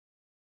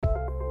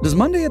Does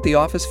Monday at the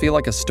office feel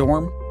like a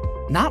storm?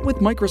 Not with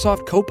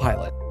Microsoft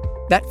Copilot.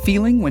 That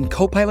feeling when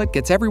Copilot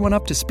gets everyone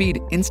up to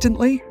speed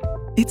instantly?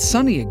 It's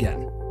sunny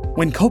again.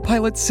 When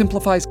Copilot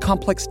simplifies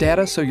complex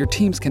data so your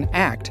teams can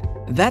act,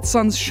 that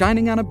sun's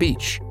shining on a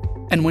beach.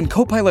 And when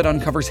Copilot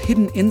uncovers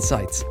hidden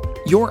insights,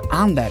 you're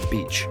on that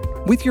beach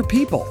with your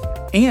people,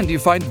 and you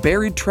find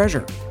buried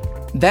treasure.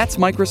 That's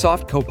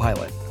Microsoft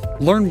Copilot.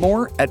 Learn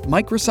more at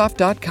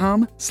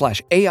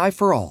Microsoft.com/AI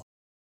for all.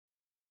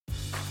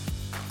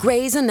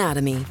 Grey's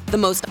Anatomy, the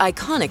most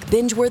iconic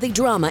binge-worthy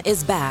drama,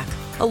 is back,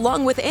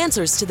 along with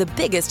answers to the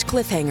biggest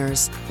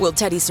cliffhangers. Will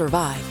Teddy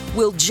survive?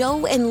 Will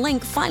Joe and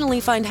Link finally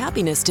find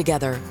happiness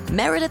together?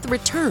 Meredith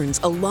returns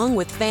along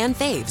with fan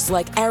faves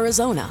like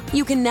Arizona.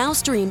 You can now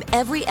stream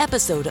every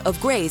episode of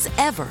Grey's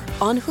ever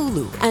on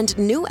Hulu, and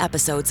new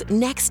episodes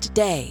next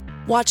day.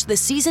 Watch the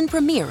season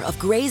premiere of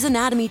Grey's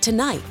Anatomy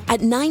tonight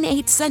at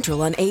 9/8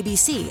 Central on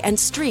ABC and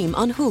stream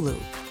on Hulu.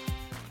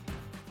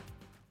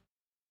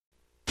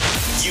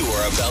 You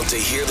are about to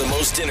hear the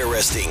most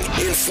interesting,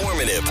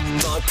 informative,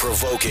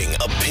 thought-provoking,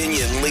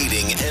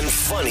 opinion-leading, and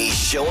funny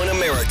show in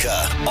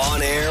America,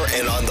 on air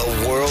and on the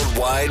World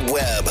Wide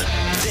Web.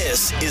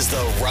 This is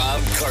the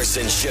Rob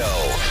Carson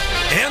Show.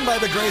 And by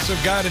the grace of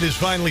God, it is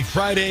finally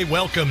Friday.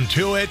 Welcome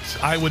to it.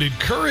 I would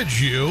encourage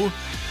you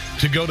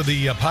to go to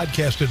the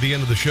podcast at the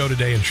end of the show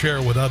today and share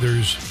it with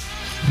others.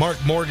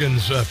 Mark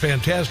Morgan's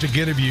fantastic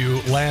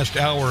interview last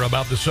hour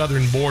about the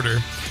southern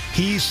border.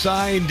 He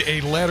signed a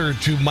letter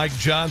to Mike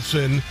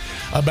Johnson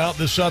about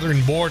the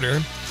southern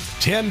border.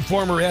 10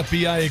 former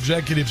FBI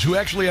executives who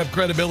actually have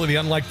credibility,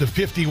 unlike the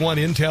 51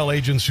 intel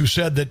agents who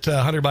said that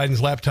Hunter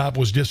Biden's laptop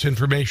was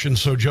disinformation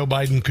so Joe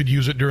Biden could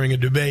use it during a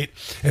debate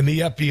and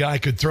the FBI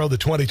could throw the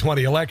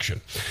 2020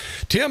 election.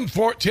 10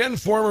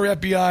 former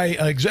FBI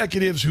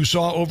executives who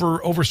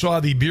oversaw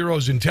the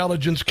Bureau's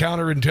intelligence,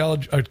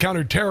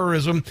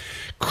 counterterrorism,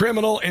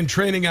 criminal and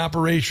training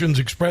operations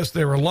expressed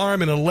their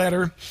alarm in a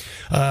letter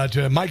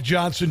to Mike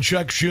Johnson,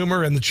 Chuck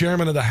Schumer, and the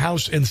chairman of the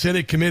House and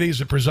Senate committees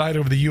that preside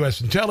over the U.S.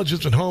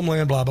 intelligence and Homeland,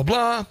 blah, blah,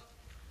 blah.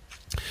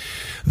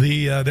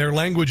 Their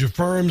language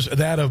affirms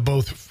that of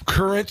both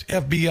current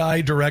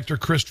FBI Director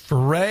Christopher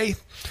Wray,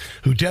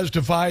 who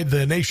testified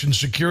the nation's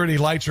security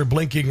lights are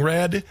blinking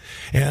red,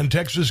 and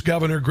Texas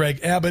Governor Greg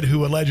Abbott,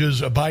 who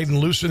alleges a Biden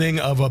loosening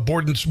of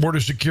border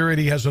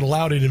security has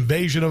allowed an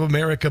invasion of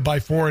America by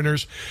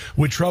foreigners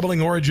with troubling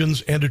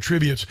origins and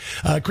attributes.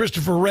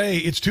 Christopher Wray,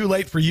 it's too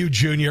late for you,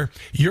 Junior.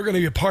 You're going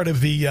to be a part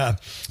of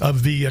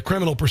the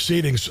criminal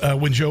proceedings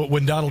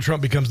when Donald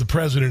Trump becomes the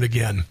president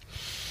again.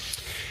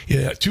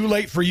 Yeah, too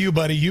late for you,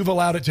 buddy. You've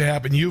allowed it to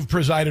happen. You've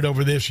presided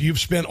over this. You've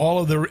spent all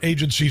of the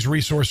agency's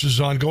resources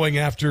on going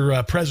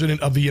after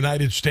President of the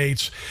United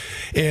States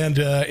and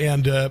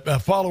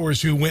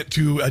followers who went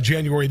to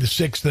January the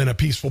 6th in a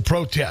peaceful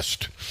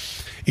protest.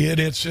 In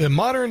its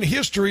modern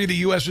history, the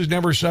U.S. has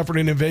never suffered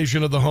an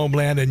invasion of the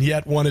homeland, and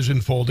yet one is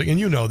unfolding. And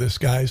you know this,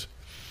 guys.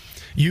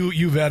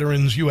 You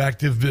veterans, you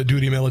active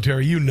duty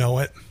military, you know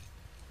it.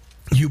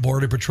 You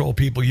Border Patrol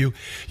people, you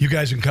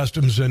guys in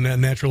Customs and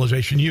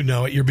Naturalization, you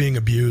know it. You're being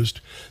abused.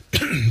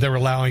 They're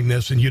allowing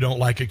this, and you don't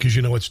like it because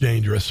you know it's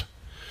dangerous.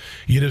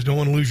 You just don't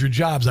want to lose your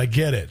jobs. I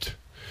get it.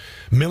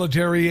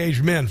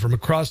 Military-aged men from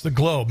across the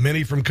globe,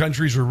 many from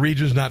countries or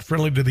regions not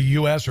friendly to the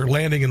U.S., are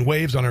landing in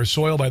waves on our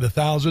soil by the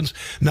thousands,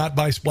 not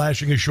by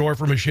splashing ashore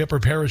from a ship or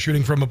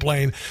parachuting from a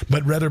plane,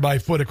 but rather by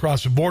foot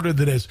across a border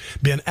that has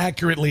been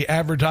accurately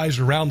advertised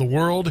around the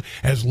world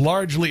as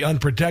largely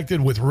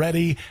unprotected with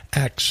ready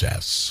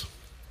access.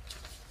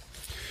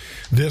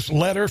 This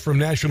letter from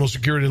national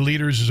security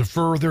leaders is a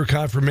further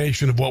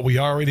confirmation of what we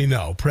already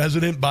know.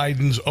 President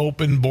Biden's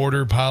open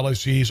border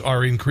policies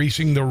are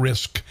increasing the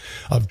risk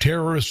of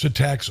terrorist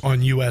attacks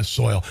on U.S.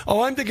 soil.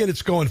 Oh, I'm thinking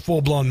it's going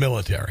full-blown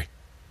military.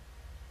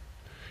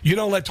 You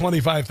don't let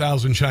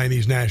 25,000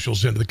 Chinese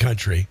nationals into the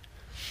country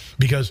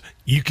because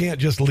you can't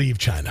just leave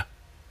China.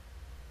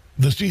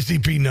 The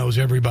CCP knows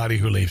everybody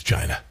who leaves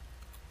China.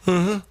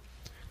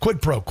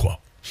 Quid pro quo.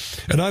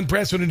 An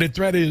unprecedented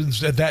threat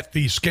is that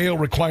the scale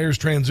requires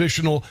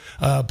transformational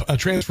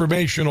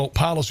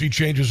policy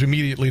changes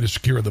immediately to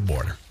secure the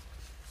border.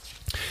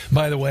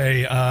 By the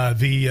way,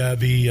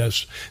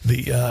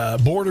 the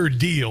border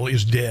deal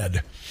is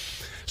dead.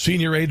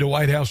 Senior aide to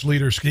White House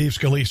leader Steve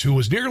Scalise, who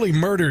was nearly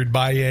murdered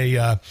by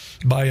a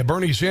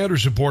Bernie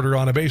Sanders supporter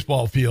on a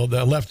baseball field, a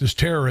leftist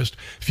terrorist,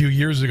 a few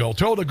years ago,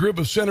 told a group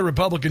of Senate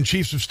Republican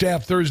chiefs of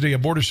staff Thursday a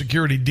border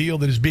security deal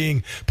that is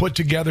being put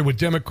together with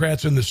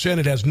Democrats in the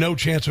Senate has no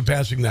chance of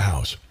passing the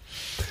House.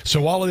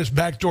 So all of this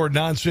backdoor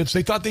nonsense,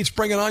 they thought they'd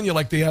spring it on you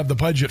like they have the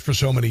budget for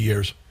so many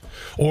years.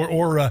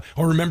 Or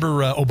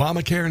remember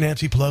Obamacare,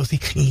 Nancy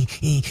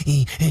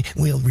Pelosi?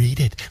 We'll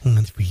read it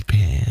once we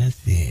pass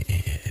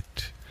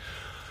it.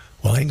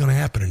 Well, it ain't going to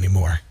happen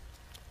anymore.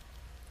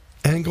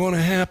 Ain't going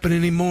to happen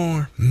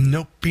anymore.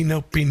 Nopey,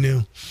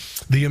 no.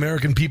 The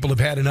American people have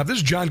had enough. This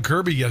is John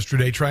Kirby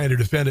yesterday trying to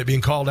defend it,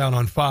 being called out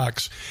on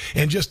Fox,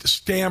 and just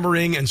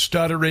stammering and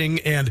stuttering,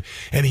 and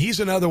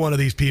he's another one of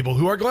these people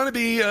who are going to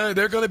be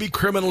they're going to be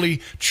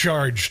criminally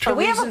charged. Do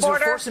we have a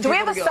border? Do we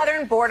have a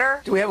southern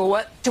border? Do we have a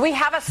what? Do we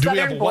have a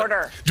southern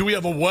border? Do we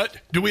have a what?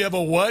 Do we have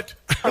a what?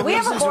 Do we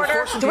have a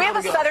border? Do we have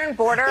a southern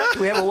border?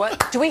 Do we have a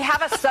what? Do we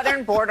have a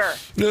southern border?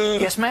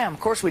 Yes, ma'am. Of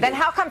course we do. Then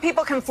how come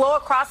people can flow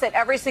across it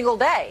every single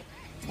day?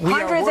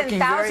 Hundreds and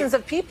thousands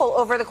of people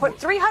over the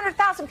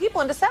 300,000 people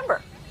in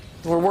December.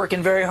 We're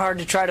working very hard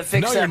to try to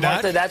fix that,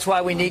 Martha. That's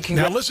why we need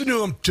Now listen to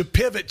them to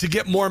pivot to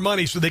get more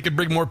money so they can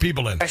bring more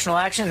people in. Congressional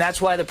action.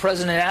 That's why the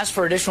president asked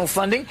for additional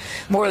funding,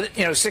 more than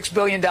 $6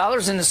 billion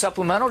in the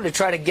supplemental to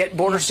try to get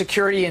border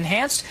security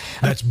enhanced.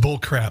 That's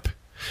bullcrap.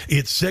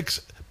 It's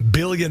 $6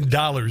 billion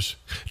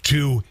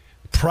to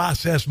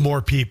process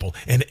more people,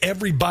 and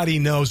everybody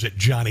knows it,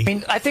 Johnny. I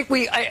mean, I think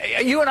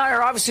you and I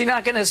are obviously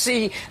not going to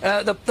see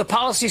the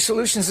policy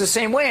solutions the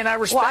same way, and I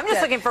respect I'm just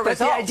that. looking for but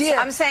results. The idea,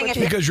 I'm saying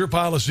because your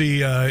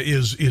policy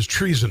is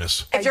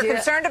treasonous. If you're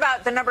concerned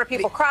about the number of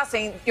people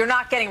crossing, you're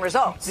not getting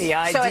results. So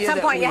at some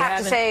point you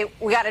have to say,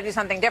 we got to do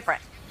something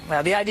different.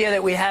 Well, the idea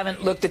that we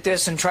haven't looked at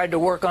this and tried to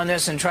work on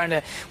this and trying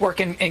to work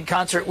in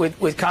concert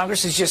with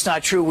Congress is just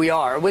not true. We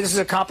are. This is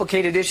a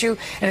complicated issue,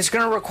 and it's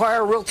going to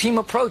require a real team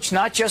approach,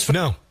 not just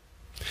for...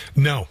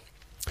 No,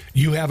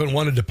 you haven't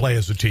wanted to play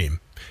as a team.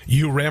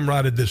 You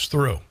ramrodded this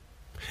through.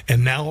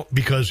 And now,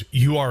 because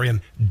you are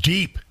in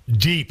deep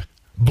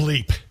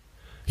bleep,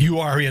 you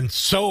are in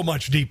so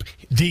much deep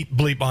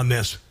bleep on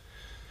this,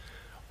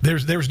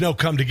 there's no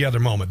come together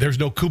moment. There's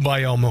no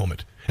kumbaya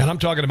moment. And I'm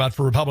talking about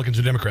for Republicans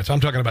and Democrats.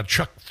 I'm talking about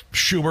Chuck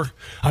Schumer.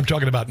 I'm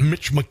talking about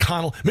Mitch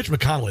McConnell. Mitch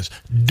McConnell is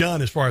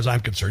done as far as I'm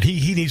concerned.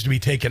 He needs to be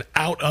taken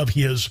out of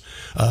his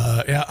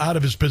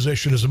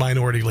position as a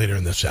minority leader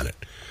in the Senate.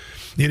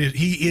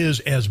 He is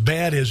as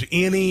bad as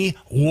any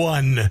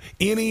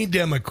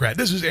Democrat.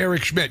 This is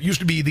Eric Schmidt,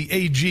 used to be the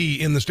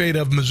AG in the state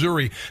of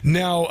Missouri,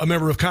 now a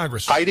member of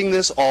Congress. Hiding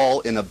this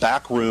all in a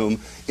back room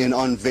and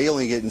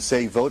unveiling it and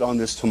saying, vote on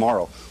this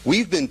tomorrow.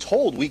 We've been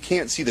told we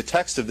can't see the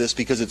text of this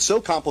because it's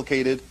so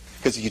complicated,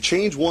 because if you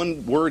change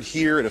one word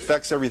here, it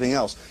affects everything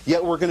else.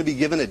 Yet we're going to be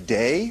given a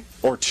day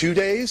or 2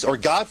 days or,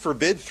 God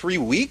forbid, 3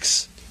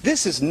 weeks?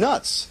 This is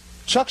nuts.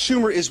 Chuck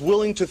Schumer is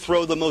willing to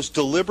throw the most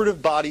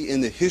deliberative body in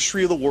the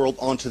history of the world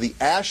onto the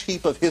ash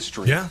heap of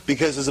history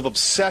because of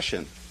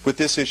obsession with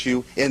this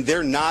issue, and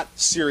they're not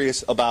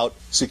serious about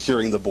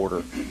securing the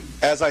border.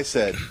 As I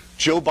said,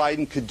 Joe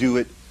Biden could do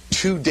it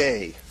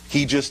today.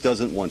 He just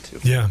doesn't want to.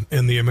 Yeah,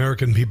 and the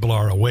American people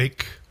are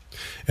awake.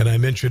 And I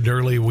mentioned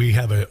earlier we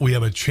have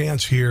a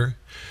chance here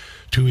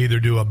to either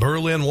do a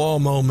Berlin Wall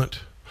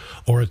moment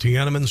or a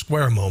Tiananmen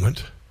Square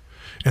moment.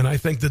 And I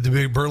think that the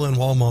big Berlin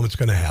Wall moment's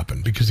going to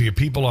happen because the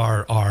people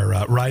are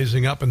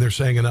rising up and they're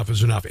saying enough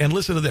is enough. And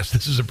listen to this.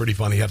 This is a pretty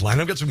funny headline.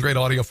 I've got some great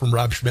audio from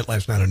Rob Schmidt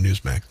last night on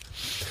Newsmax.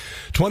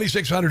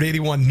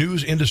 2,681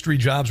 news industry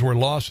jobs were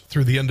lost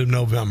through the end of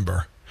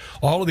November.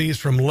 All of these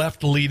from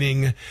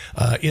left-leaning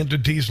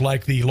entities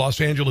like the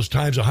Los Angeles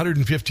Times,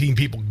 115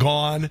 people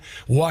gone.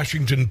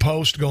 Washington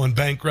Post going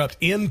bankrupt.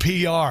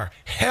 NPR,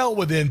 hell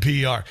with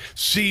NPR.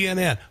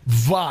 CNN,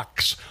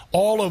 Vox,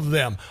 all of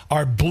them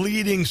are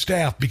bleeding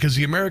staff because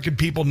the American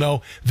people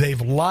know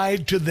they've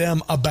lied to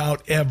them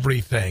about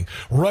everything.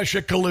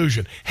 Russia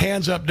collusion,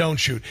 hands up, don't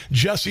shoot.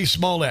 Jussie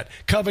Smollett,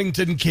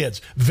 Covington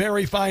kids,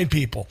 very fine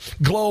people.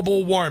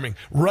 Global warming,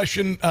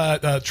 Russian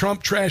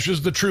Trump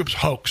trashes the troops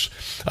hoax.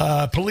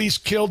 Police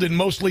killed in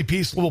mostly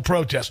peaceful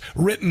protests.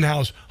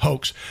 Rittenhouse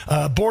hoax.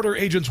 Border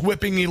agents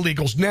whipping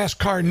illegals.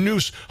 NASCAR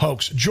noose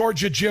hoax.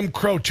 Georgia Jim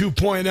Crow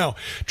 2.0.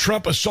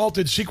 Trump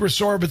assaulted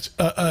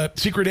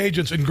secret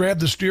agents and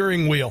grabbed the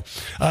steering wheel.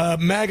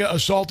 MAGA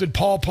assaulted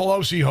Paul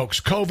Pelosi hoax.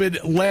 COVID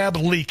lab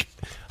leak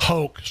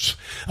hoax.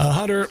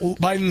 Hunter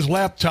Biden's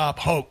laptop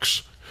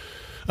hoax.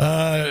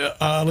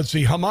 Let's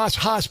see. Hamas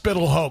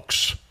hospital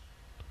hoax.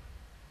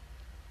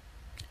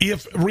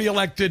 If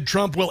reelected,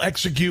 Trump will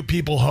execute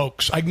people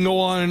hoax. I can go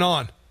on and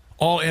on.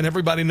 And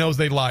everybody knows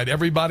they lied.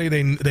 Everybody,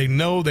 they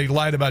know they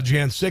lied about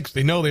Jan 6.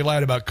 They know they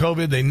lied about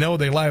COVID. They know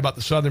they lied about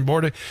the southern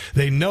border.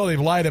 They know they've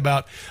lied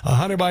about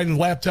Hunter Biden's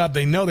laptop.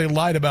 They know they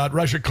lied about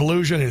Russia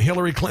collusion and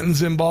Hillary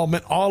Clinton's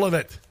involvement. All of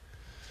it.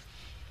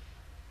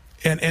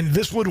 And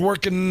this would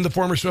work in the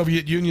former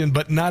Soviet Union,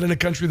 but not in a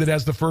country that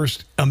has the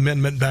First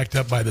Amendment backed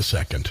up by the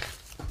Second.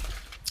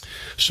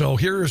 So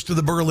here's to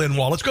the Berlin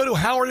Wall. Let's go to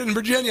Howard in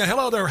Virginia.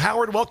 Hello there,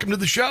 Howard. Welcome to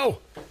the show.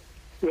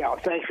 Yeah,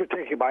 thanks for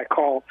taking my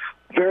call.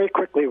 Very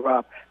quickly,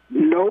 Rob,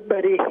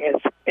 nobody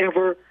has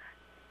ever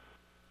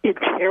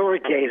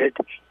interrogated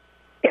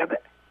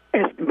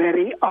as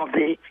many of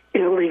the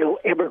illegal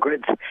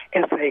immigrants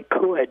as they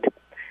could,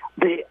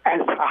 as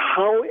to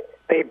how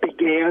they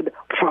began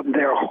from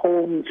their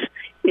homes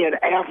in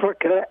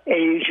Africa,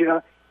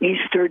 Asia,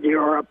 Eastern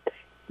Europe,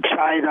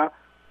 China.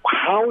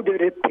 How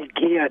did it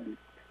begin?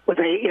 Were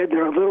they in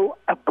their little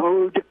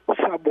abode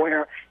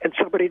somewhere and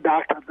somebody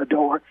knocked on the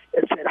door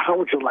and said, how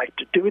would you like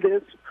to do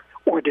this?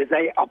 or do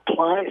they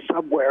apply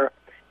somewhere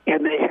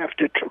and they have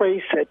to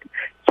trace it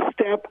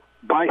step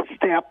by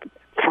step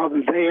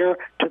from there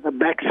to the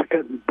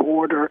Mexican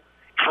border,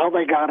 how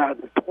they got on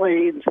the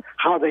planes,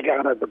 how they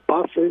got on the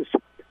buses,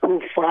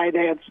 who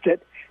financed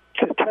it?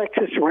 The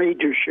Texas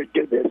Rangers should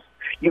do this.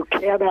 You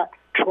cannot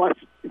trust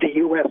the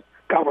U.S.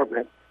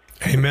 government.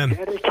 Amen.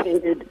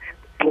 Dedicated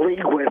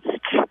linguists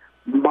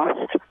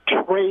must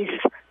trace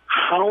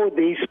how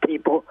these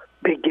people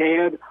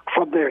began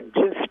from their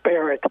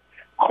disparate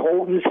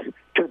homes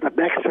to the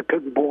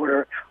Mexican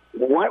border,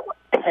 what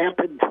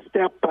happened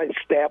step by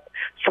step,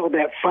 so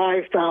that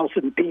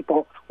 5,000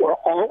 people were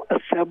all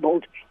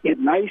assembled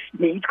in nice,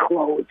 neat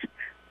clothes,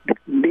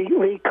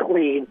 neatly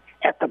clean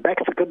at the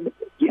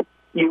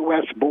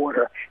Mexican-U.S.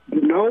 border.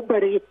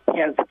 Nobody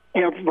has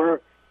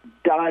ever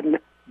done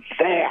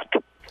that.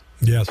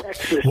 Yes.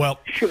 Texas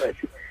should.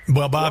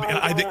 Well, Bob,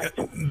 I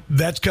think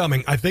that's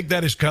coming. I think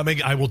that is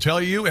coming. I will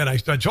tell you, and I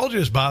told you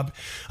this, Bob.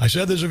 I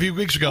said this a few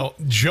weeks ago.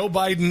 Joe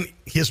Biden,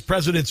 his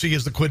presidency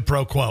is the quid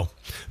pro quo.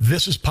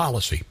 This is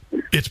policy.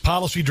 It's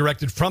policy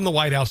directed from the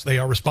White House. They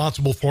are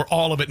responsible for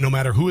all of it, no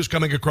matter who is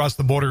coming across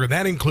the border. And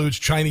that includes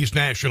Chinese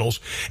nationals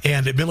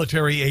and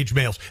military-age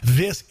males.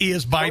 This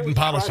is Biden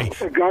policy. Trust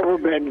the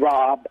government,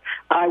 Rob.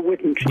 I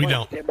wouldn't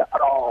trust him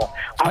at all.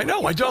 I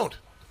know, I don't.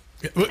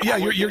 Yeah,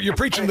 you're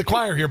preaching to the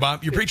choir here,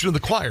 Bob. You're preaching to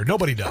the choir.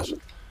 Nobody does.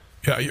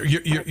 Yeah,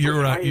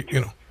 you're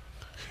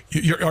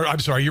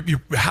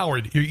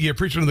Howard. You're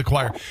preaching to the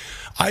choir.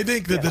 I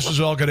think that this is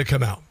all going to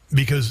come out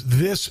because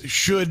this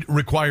should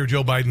require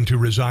Joe Biden to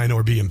resign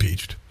or be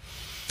impeached.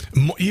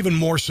 Even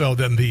more so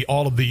than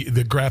all of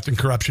the graft and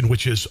corruption,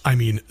 which is,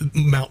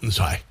 mountains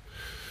high.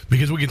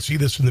 Because we can see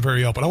this in the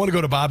very open. I want to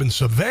go to Bob in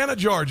Savannah,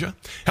 Georgia.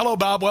 Hello,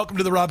 Bob. Welcome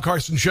to the Rob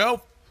Carson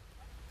Show.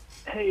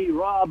 Hey,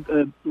 Rob.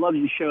 Love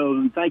your show,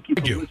 and thank you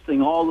for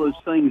listing all those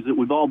things that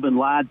we've all been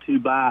lied to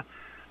by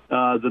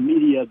the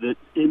media that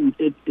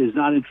it is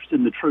not interested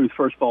in the truth,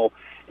 first of all.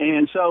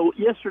 And so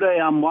yesterday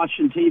I'm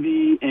watching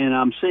TV, and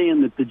I'm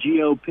seeing that the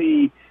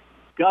GOP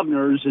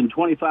governors in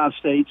 25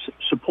 states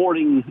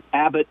supporting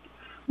Abbott.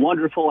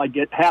 Wonderful. I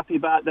get happy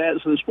about that.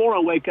 So this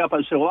morning I wake up,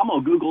 I say, well, I'm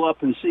going to Google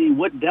up and see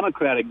what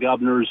Democratic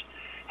governors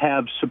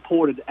have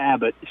supported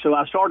Abbott. So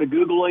I started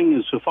Googling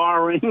and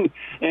safaring,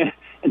 and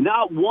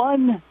not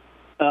one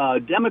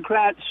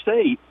Democratic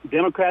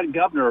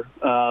governor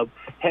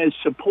has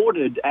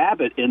supported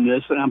Abbott in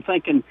this. And I'm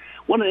thinking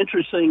one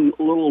interesting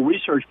little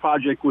research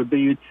project would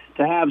be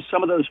to have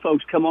some of those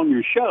folks come on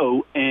your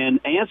show and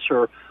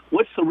answer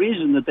what's the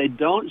reason that they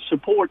don't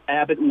support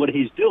Abbott and what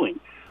he's doing.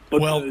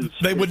 Well,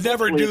 they would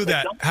never do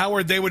that,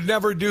 Howard. They would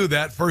never do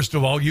that. First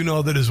of all, you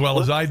know that as well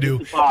as I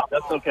do. Bob,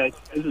 that's okay.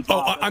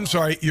 Bob. I'm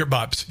sorry. You're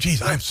Bob.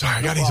 Jeez, I'm sorry.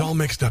 I got these all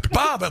mixed up.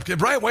 Bob,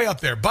 right way up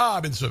there.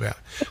 Bob in Savannah.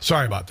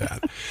 Sorry about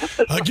that.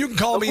 You can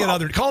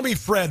call me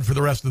Fred for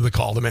the rest of the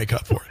call to make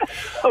up for it.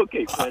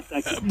 Okay, Fred.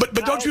 Thank you. But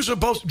don't you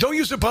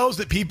suppose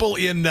that people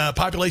in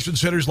population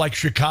centers like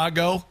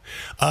Chicago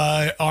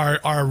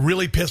are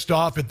really pissed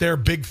off at their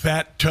big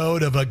fat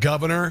toad of a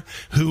governor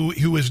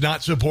who is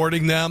not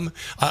supporting them?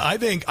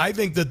 I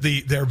think that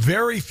there are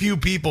very few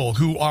people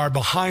who are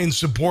behind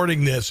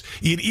supporting this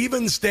in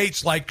even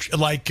states like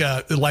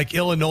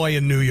Illinois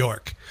and New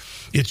York.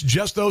 It's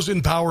just those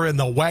in power and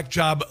the whack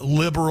job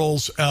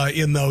liberals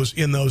in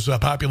those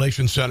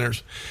population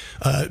centers.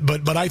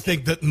 But I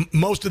think that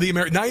most of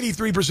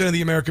 93% of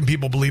the American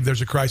people believe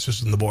there's a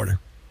crisis in the border.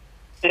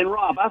 And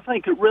Rob, I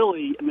think it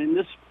really,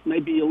 this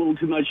may be a little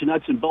too much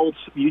nuts and bolts.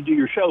 You do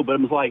your show, but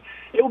it was like,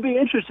 it will be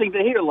interesting to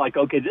hear,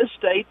 okay, this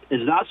state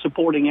is not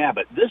supporting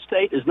Abbott. This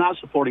state is not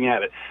supporting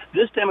Abbott.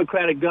 This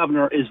Democratic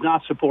governor is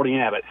not supporting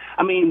Abbott.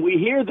 We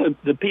hear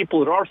the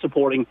people that are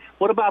supporting.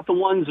 What about the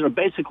ones that are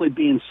basically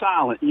being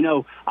silent?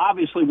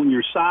 Obviously when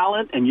you're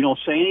silent and you don't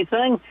say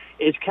anything,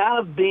 it's kind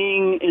of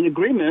being in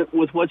agreement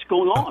with what's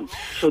going on.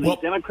 So the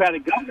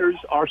Democratic governors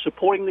are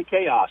supporting the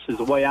chaos is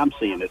the way I'm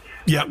seeing it.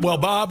 Yeah, well,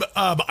 Bob,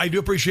 I do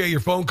appreciate your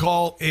phone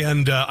call,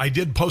 and I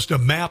did post a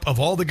map of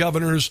all the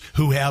governors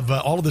who have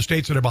all of the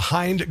states that are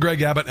behind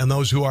Greg Abbott and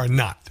those who are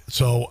not.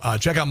 So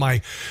check out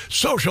my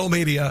social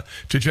media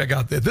to check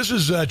out that. This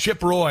is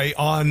Chip Roy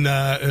on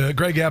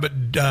Greg Abbott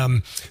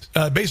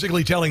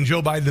basically telling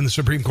Joe Biden and the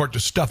Supreme Court to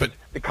stuff it.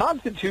 The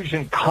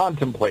Constitution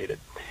contemplated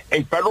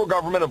a federal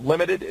government of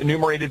limited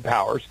enumerated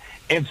powers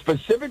and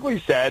specifically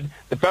said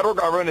the federal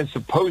government is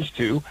supposed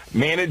to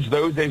manage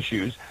those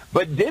issues,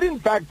 but did in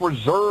fact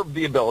reserve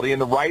the ability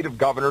and the right of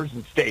governors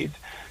and states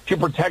to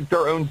protect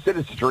their own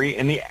citizenry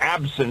in the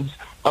absence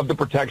of the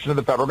protection of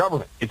the federal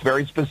government. It's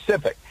very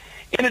specific.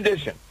 In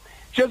addition,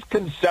 just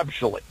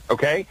conceptually,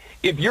 okay,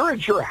 if you're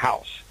at your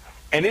house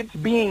and it's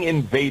being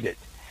invaded,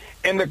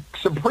 and the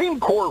Supreme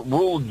Court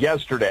ruled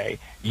yesterday,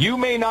 you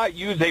may not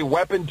use a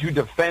weapon to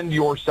defend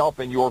yourself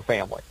and your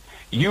family.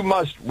 You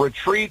must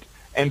retreat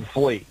and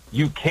flee.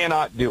 You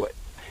cannot do it.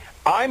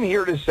 I'm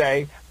here to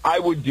say I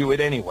would do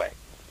it anyway.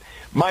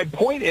 My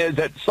point is,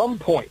 at some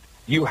point,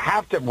 you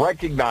have to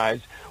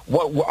recognize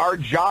what our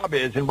job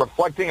is in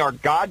reflecting our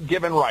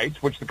God-given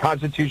rights, which the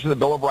Constitution, the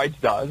Bill of Rights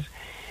does,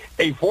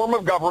 a form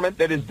of government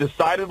that is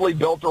decidedly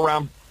built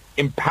around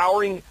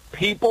empowering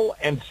people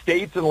and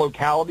states and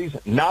localities,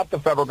 not the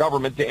federal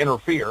government, to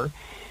interfere.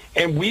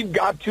 And we've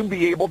got to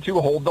be able to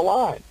hold the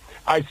line.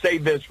 I say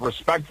this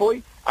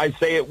respectfully. I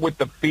say it with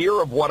the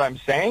fear of what I'm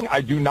saying.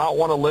 I do not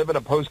want to live in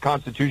a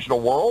post-constitutional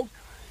world.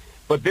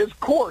 But this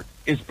court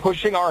is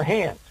pushing our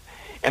hands.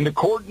 And the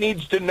court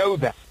needs to know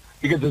that.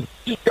 Because as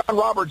John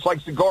Roberts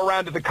likes to go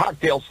around to the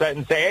cocktail set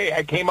and say, hey,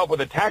 I came up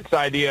with a tax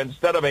idea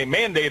instead of a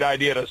mandate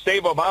idea to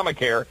save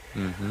Obamacare.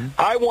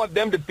 I want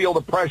them to feel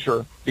the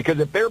pressure, because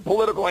if they're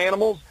political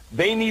animals,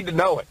 they need to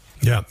know it.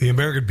 Yeah, the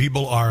American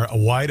people are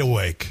wide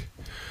awake.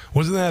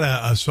 Wasn't that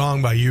a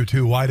song by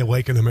U2, Wide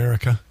Awake in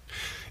America?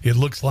 It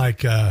looks like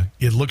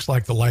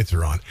the lights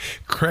are on.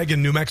 Craig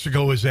in New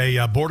Mexico is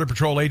a Border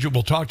Patrol agent.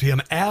 We'll talk to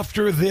him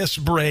after this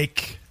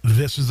break.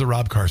 This is the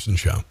Rob Carson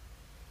Show.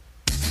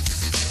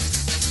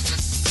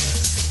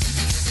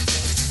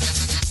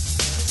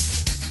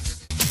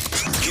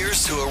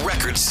 Here's to a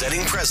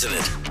record-setting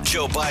president.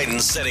 Joe Biden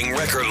setting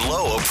record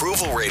low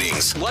approval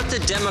ratings. What the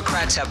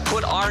Democrats have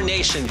put our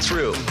nation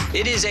through.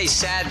 It is a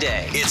sad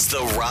day. It's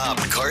the Rob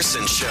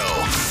Carson Show.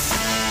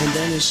 And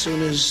then as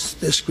soon as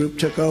this group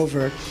took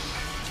over,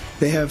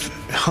 they have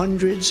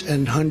hundreds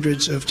and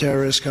hundreds of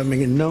terrorists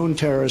coming in, known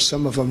terrorists,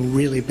 some of them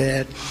really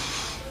bad.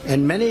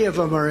 And many of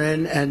them are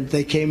in, and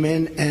they came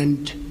in,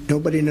 and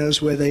nobody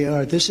knows where they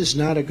are. This is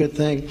not a good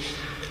thing.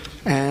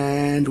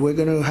 And we're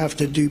going to have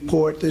to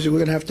deport.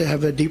 We're going to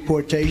have a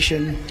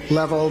deportation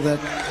level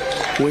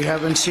that we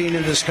haven't seen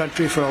in this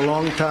country for a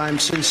long time,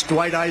 since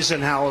Dwight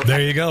Eisenhower.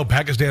 There you go.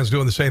 Pakistan's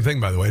doing the same thing,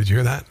 by the way. Did you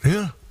hear that?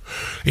 Yeah.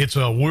 It's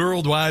a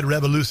worldwide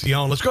revolution.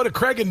 Let's go to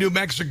Craig in New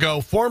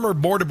Mexico, former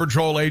Border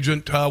Patrol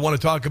agent. I want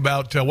to talk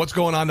about what's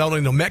going on not only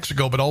in New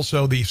Mexico, but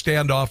also the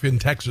standoff in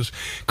Texas.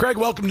 Craig,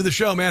 welcome to the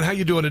show, man. How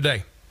you doing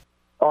today?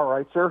 All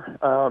right,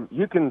 sir.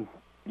 You can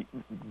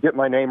get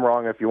my name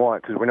wrong if you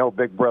want, because we know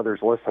Big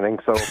Brother's listening,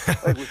 so I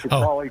think we should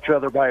call each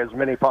other by as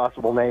many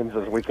possible names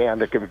as we can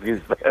to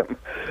confuse them.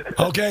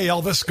 Okay,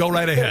 Elvis, go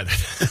right ahead.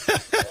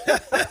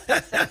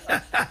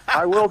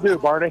 I will do,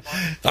 Barney.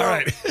 All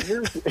right.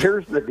 Here's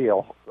the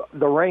deal.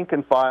 The rank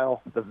and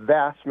file, the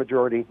vast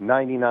majority,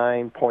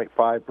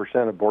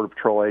 99.5% of Border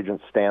Patrol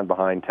agents stand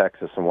behind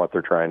Texas and what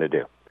they're trying to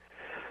do.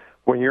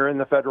 When you're in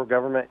the federal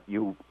government,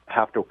 you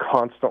have to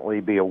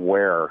constantly be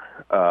aware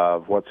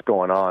of what's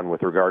going on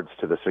with regards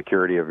to the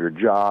security of your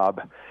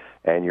job,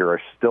 and you're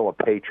still a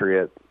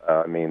patriot.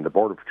 The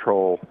Border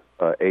Patrol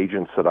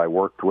agents that I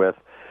worked with,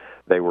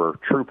 they were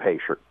true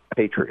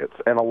patriots.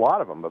 And a lot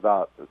of them,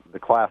 about the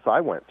class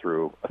I went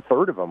through, a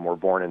third of them were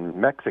born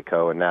in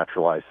Mexico and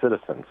naturalized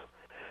citizens.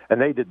 And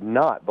they did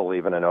not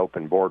believe in an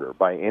open border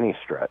by any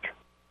stretch.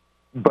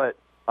 But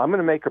I'm going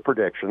to make a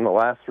prediction. The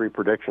last three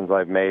predictions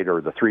I've made,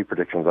 or the three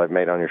predictions I've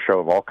made on your show,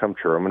 have all come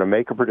true. I'm going to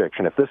make a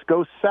prediction. If this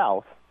goes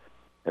south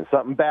and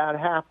something bad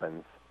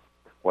happens,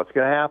 what's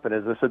going to happen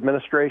is this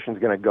administration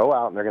is going to go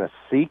out and they're going to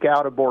seek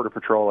out a Border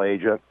Patrol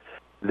agent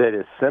that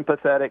is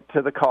sympathetic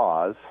to the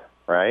cause,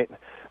 right?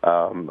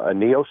 A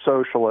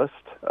neo-socialist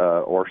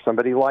or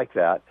somebody like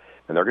that,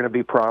 and they're going to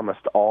be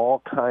promised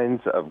all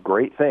kinds of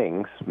great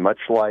things, much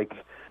like,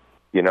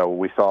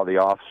 we saw the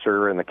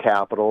officer in the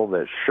Capitol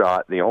that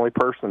shot the only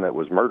person that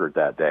was murdered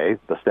that day,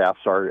 the staff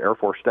sergeant, Air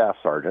Force staff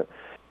sergeant.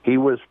 He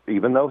was,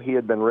 even though he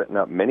had been written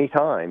up many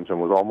times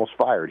and was almost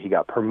fired, he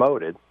got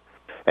promoted,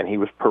 and he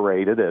was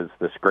paraded as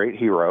this great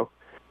hero.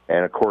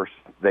 And, of course,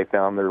 they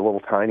found their little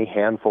tiny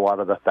handful out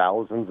of the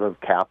thousands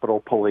of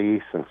Capitol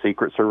Police and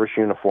Secret Service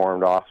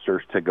uniformed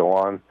officers to go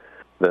on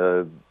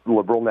the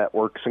liberal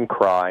networks and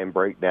cry and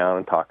break down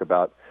and talk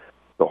about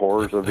the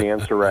horrors of the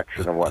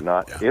insurrection and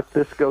whatnot. Yeah. If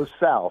this goes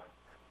south,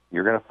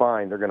 you're going to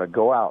find they're going to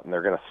go out and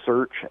they're going to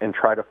search and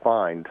try to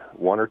find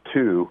one or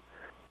two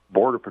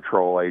Border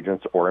Patrol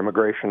agents or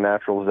Immigration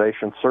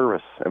Naturalization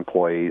Service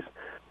employees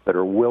that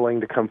are willing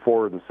to come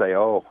forward and say,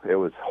 oh, it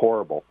was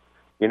horrible.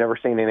 You never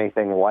seen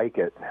anything like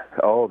it.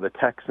 Oh, the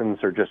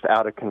Texans are just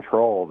out of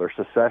control. They're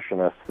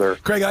secessionists.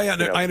 Craig, I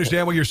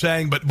understand what you're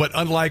saying, but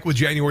unlike with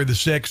January the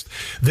 6th,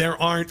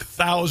 there aren't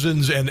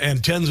thousands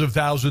and tens of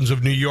thousands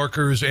of New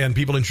Yorkers and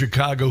people in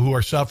Chicago who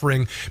are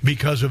suffering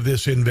because of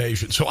this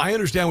invasion. So I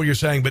understand what you're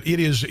saying, but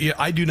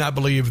I do not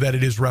believe that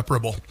it is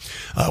reparable.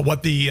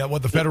 What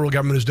the federal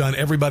government has done,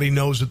 everybody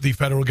knows that the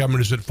federal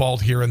government is at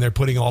fault here, and they're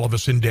putting all of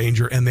us in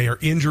danger, and they are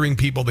injuring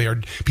people.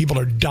 People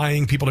are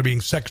dying. People are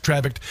being sex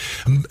trafficked.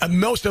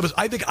 Most of us,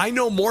 I think I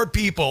know more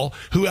people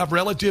who have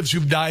relatives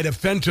who've died of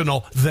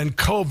fentanyl than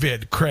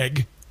COVID,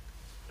 Craig.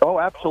 Oh,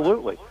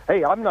 absolutely.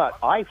 Hey,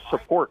 I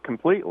support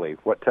completely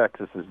what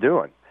Texas is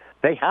doing.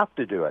 They have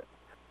to do it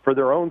for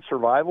their own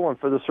survival and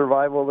for the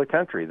survival of the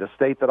country, the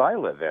state that I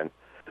live in.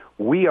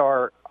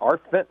 Our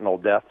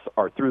fentanyl deaths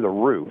are through the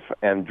roof,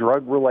 and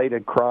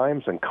drug-related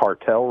crimes and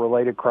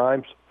cartel-related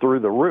crimes through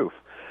the roof.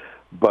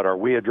 But are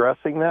we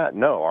addressing that?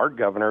 No, our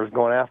governor is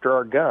going after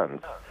our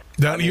guns.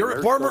 Now,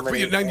 you're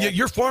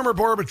former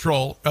Border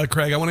Patrol,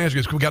 Craig. I want to ask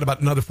you this. We've got about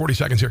another 40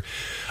 seconds here.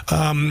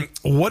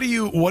 What do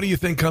you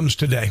think comes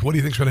today? What do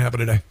you think is going to happen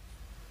today?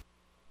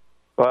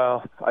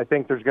 Well, I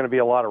think there's going to be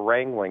a lot of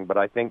wrangling, but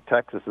I think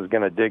Texas is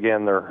going to dig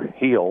in their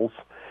heels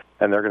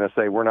and they're going to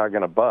say, we're not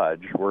going to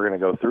budge. We're going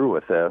to go through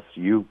with this.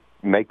 You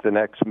make the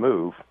next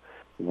move.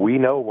 We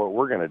know what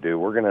we're going to do.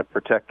 We're going to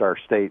protect our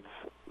state's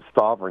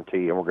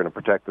sovereignty, and we're going to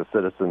protect the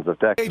citizens of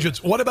Texas.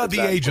 Agents. What about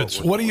the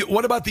agents?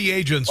 What about the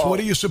agents? What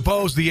do you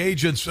suppose the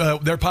agents?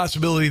 Their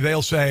possibility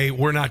they'll say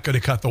we're not going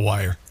to cut the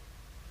wire.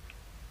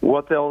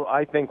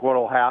 I think what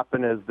will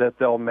happen is that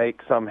they'll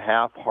make some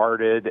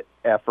half-hearted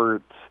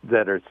efforts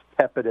that are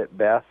tepid at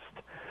best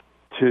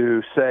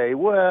to say,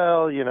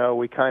 well,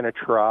 we kind of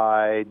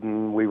tried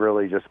and we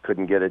really just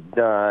couldn't get it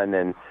done.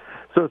 And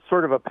so it's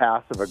sort of a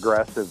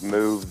passive-aggressive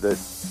move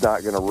that's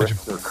not going to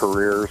risk their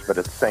careers, but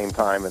at the same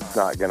time, it's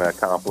not going to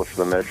accomplish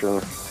the mission.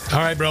 All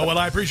right, bro. Well,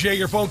 I appreciate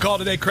your phone call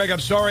today, Craig. I'm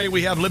sorry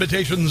we have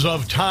limitations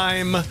of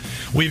time.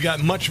 We've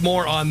got much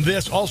more on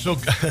this. Also,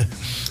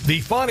 the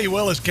Fonnie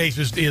Willis case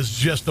is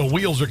just the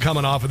wheels are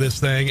coming off of this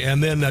thing.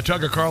 And then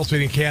Tucker Carlson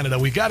in Canada.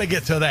 We've got to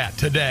get to that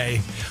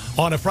today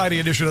on a Friday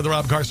edition of the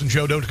Rob Carson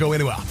Show. Don't go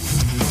anywhere.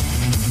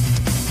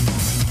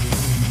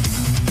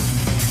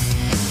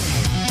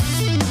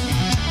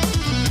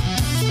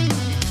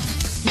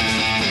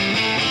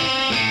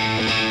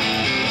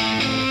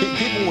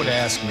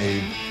 Ask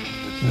me,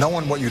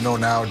 knowing what you know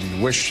now, do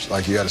you wish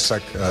like you had a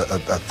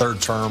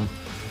third term?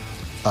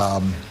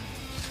 And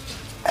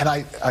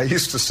I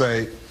used to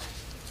say,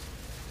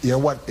 you know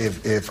what,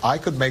 if I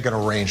could make an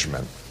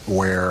arrangement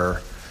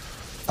where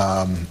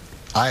I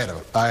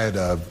had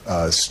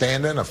a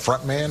stand-in, a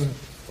front man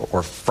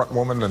or front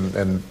woman,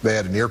 and they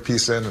had an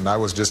earpiece in, and I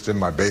was just in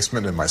my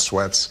basement in my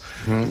sweats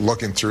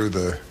looking through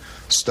the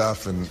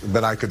stuff, and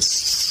then I could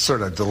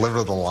sort of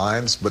deliver the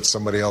lines, but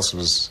somebody else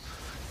was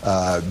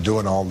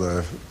doing all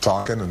the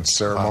talking and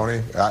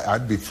ceremony.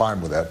 I'd be fine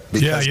with that.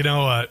 Yeah,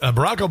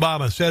 Barack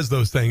Obama says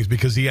those things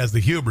because he has the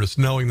hubris,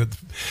 knowing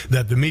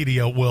that the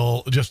media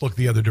will just look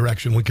the other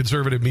direction when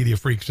conservative media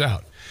freaks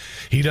out.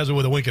 He does it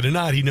with a wink and a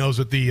nod. He knows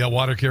that the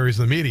water carriers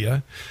in the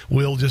media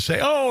will just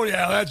say, oh,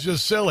 yeah, that's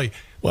just silly.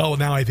 Well,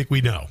 now I think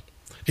we know.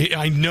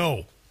 I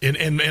know.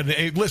 And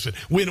listen,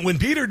 when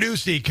Peter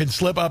Doocy can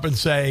slip up and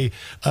say,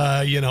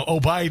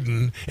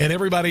 Biden, and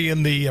everybody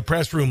in the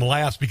press room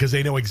laughs because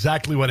they know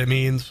exactly what it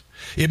means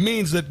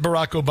that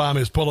Barack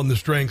Obama is pulling the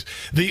strings.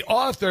 The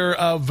author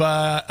of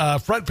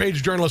front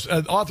page journalist,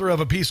 author of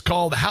a piece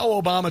called How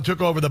Obama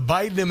Took Over the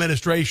Biden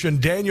Administration,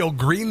 Daniel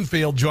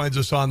Greenfield joins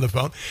us on the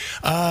phone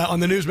on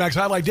the Newsmax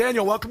Hotline.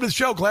 Daniel, welcome to the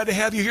show. Glad to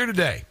have you here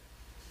today.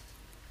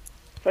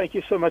 Thank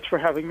you so much for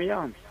having me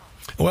on.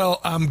 Well,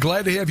 I'm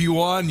glad to have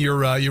you on.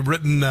 You've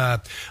written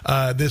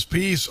this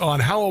piece on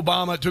how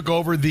Obama took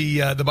over the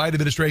Biden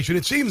administration.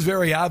 It seems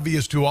very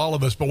obvious to all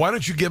of us, but why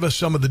don't you give us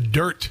some of the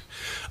dirt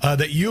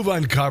that you've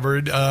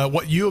uncovered,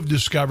 what you have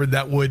discovered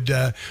that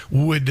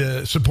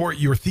would support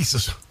your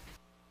thesis?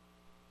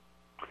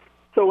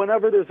 So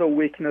whenever there's a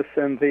weakness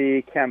in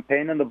the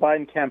campaign, and the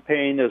Biden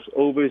campaign is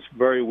always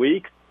very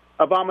weak,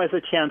 Obama has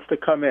a chance to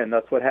come in.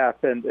 That's what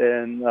happened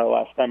in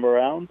last time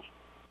around,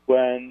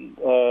 when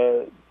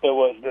there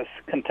was this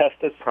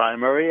contested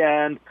primary,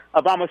 and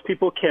Obama's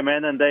people came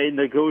in and they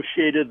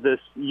negotiated this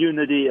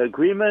unity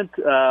agreement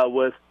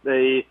with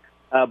the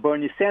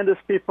Bernie Sanders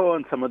people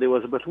and some of the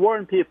Elizabeth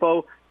Warren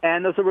people,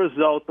 and as a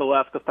result, the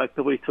left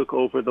effectively took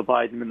over the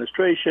Biden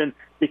administration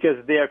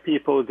because their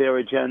people,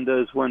 their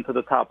agendas went to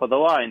the top of the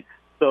line.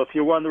 So if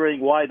you're wondering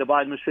why the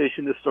Biden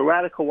administration is so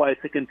radical, why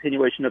it's a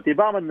continuation of the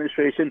Obama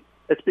administration,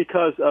 it's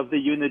because of the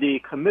Unity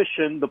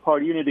Commission, the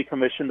Party Unity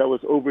Commission that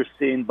was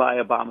overseen by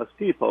Obama's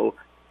people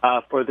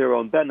for their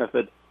own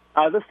benefit.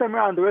 This time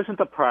around, there isn't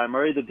a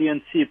primary. The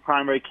DNC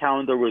primary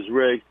calendar was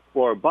rigged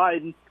for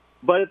Biden,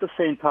 but at the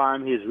same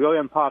time, he's really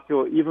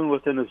unpopular even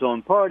within his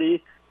own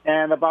party,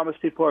 and Obama's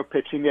people are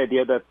pitching the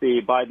idea that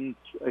the Biden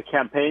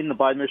campaign, the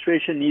Biden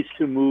administration, needs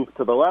to move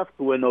to the left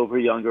to win over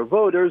younger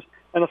voters.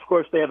 And, of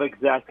course, they have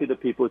exactly the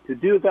people to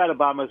do that.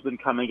 Obama has been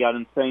coming out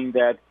and saying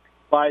that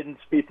Biden's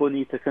people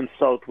need to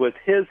consult with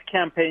his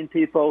campaign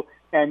people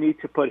and need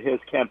to put his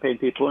campaign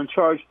people in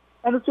charge.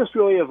 And it's just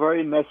really a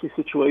very messy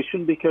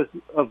situation because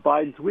of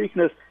Biden's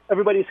weakness.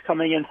 Everybody's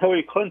coming in.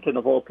 Hillary Clinton,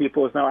 of all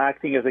people, is now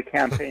acting as a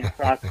campaign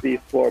proxy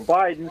for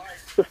Biden.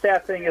 The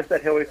sad thing is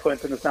that Hillary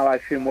Clinton is now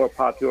actually more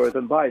popular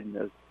than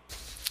Biden is.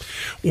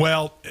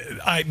 Well,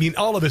 I mean,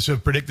 all of us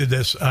have predicted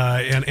this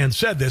and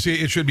said this.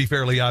 It should be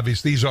fairly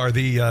obvious. These are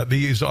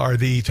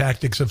the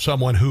tactics of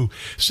someone who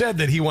said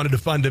that he wanted to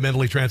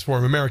fundamentally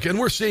transform America, and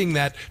we're seeing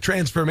that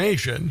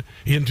transformation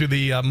into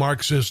the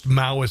Marxist,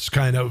 Maoist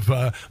kind of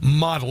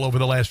model over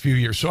the last few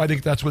years. So I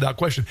think that's without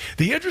question.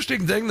 The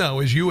interesting thing, though,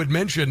 is you had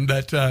mentioned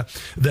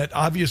that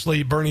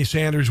obviously Bernie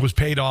Sanders was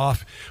paid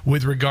off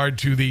with regard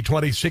to the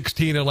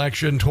 2016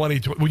 election.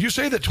 Would you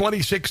say that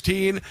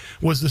 2016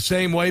 was the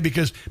same way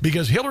because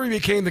Hillary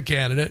became the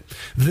candidate,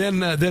 then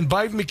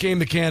Biden became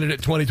the candidate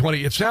in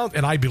 2020. It sounds,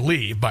 and I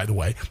believe, by the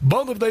way,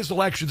 both of those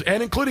elections,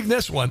 and including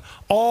this one,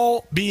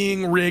 all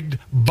being rigged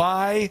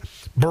by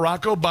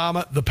Barack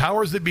Obama, the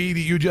powers that be that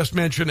you just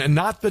mentioned, and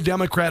not the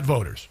Democrat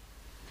voters.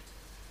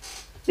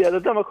 Yeah,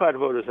 the Democrat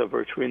voters have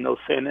virtually no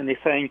say in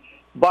anything.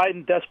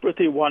 Biden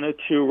desperately wanted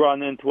to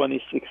run in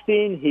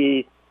 2016.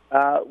 He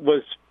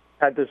was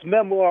had this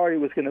memoir. He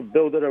was going to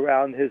build it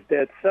around his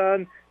dead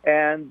son.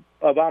 And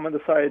Obama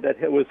decided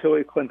that it was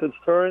Hillary Clinton's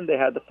turn. They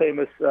had the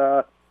famous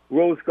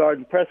Rose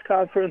Garden press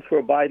conference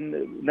where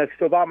Biden, next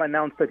to Obama,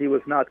 announced that he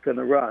was not going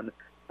to run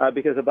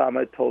because Obama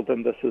had told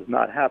him this is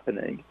not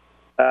happening.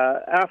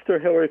 After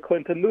Hillary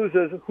Clinton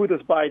loses, who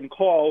does Biden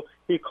call?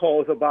 He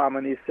calls Obama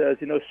and he says,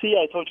 see,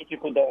 I told you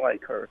people don't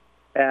like her.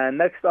 And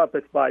next up,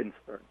 it's Biden's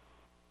turn.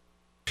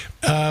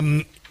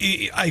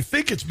 I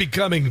think it's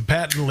becoming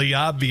patently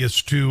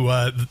obvious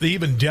to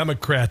even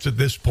Democrats at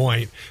this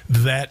point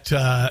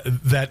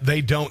that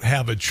they don't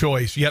have a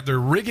choice. Yet they're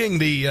rigging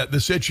the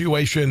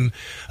situation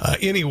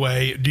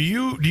anyway. Do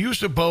you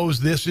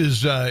suppose this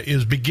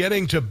is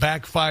beginning to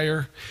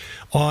backfire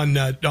on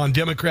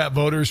Democrat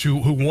voters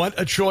who want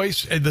a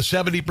choice? The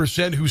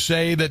 70% who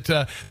say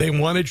that they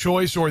want a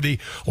choice, or the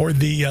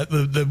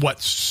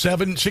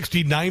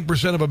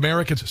 69% of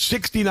Americans,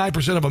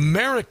 69% of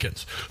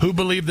Americans who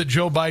believe that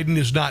Joe Biden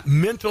is not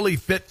mentally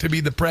fit to be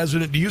the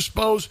president. Do you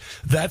suppose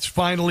that's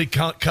finally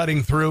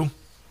cutting through?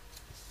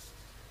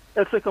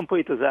 It's a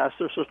complete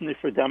disaster, certainly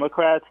for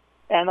Democrats.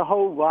 And a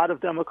whole lot of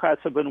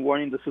Democrats have been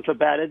warning this is a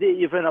bad idea.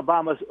 Even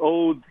Obama's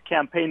old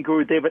campaign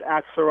guru, David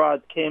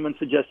Axelrod, came and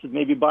suggested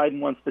maybe Biden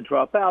wants to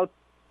drop out.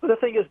 But the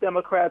thing is,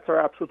 Democrats are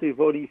absolutely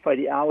voting for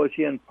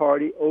ideology and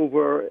party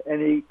over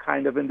any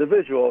kind of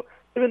individual.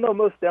 Even though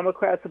most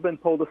Democrats have been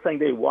told to saying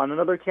they want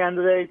another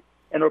candidate,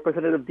 and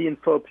Representative Dean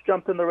Phillips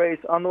jumped in the race,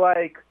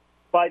 unlike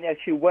Biden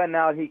actually went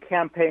out, he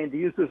campaigned, he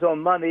used his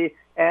own money,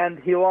 and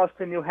he lost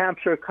in New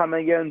Hampshire,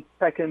 coming in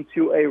second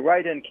to a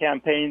write-in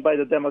campaign by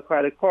the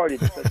Democratic Party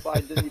because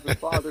Biden didn't even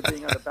bother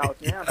being on the ballot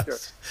in New Hampshire.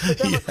 The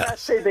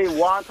Democrats say they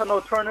want an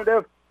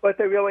alternative, but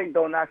they really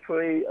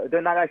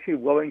they're not actually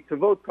willing to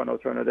vote for an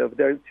alternative.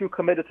 They're too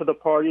committed to the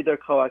party, they're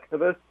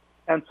collectivists,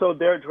 and so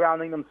they're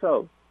drowning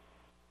themselves.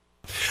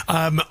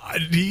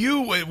 Do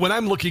you, when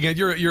I'm looking at,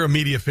 you're a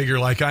media figure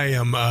like I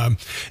am,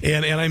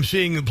 and I'm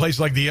seeing places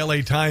like the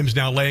LA Times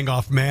now laying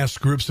off mass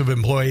groups of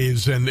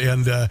employees, and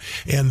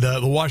the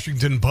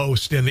Washington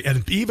Post, and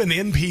even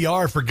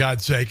NPR, for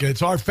God's sake.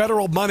 It's our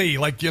federal money,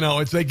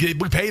 it's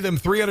we pay them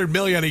 $300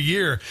 million a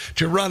year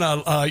to run a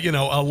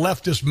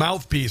leftist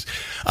mouthpiece.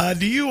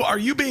 Are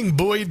you being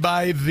buoyed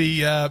by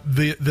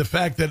the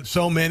fact that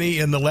so many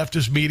in the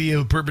leftist media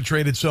who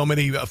perpetrated so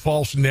many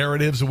false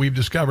narratives that we've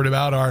discovered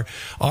about are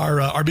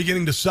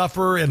beginning to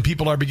suffer, and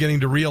people are beginning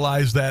to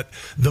realize that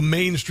the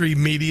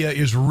mainstream media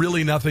is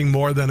really nothing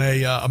more than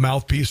a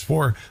mouthpiece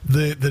for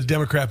the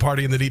Democrat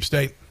Party and the deep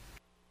state?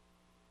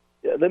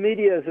 Yeah, the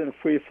media is in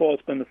free fall.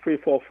 It's been in free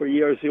fall for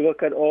years. You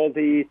look at all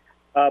the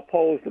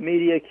polls, the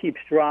media keeps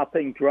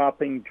dropping.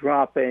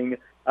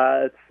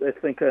 I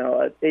think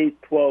at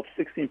 8, 12,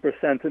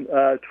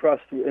 16%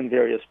 trust in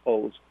various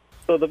polls.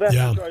 So the vast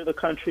majority of the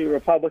country,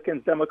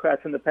 Republicans,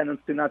 Democrats,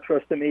 Independents, do not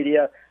trust the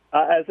media.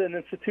 As an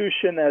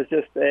institution, as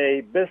just a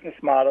business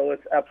model,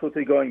 it's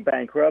absolutely going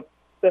bankrupt.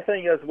 The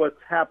thing is,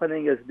 what's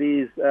happening is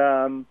these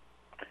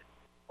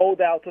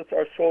old outlets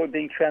are slowly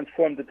being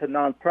transformed into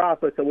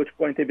nonprofits, at which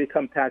point they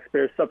become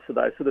taxpayer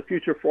subsidized. So the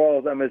future for all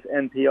of them is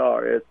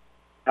NPR. It's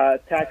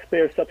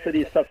taxpayer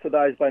subsidies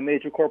subsidized by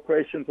major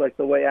corporations, like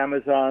the way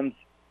Amazon's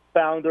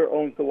founder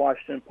owns the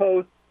Washington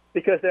Post,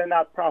 because they're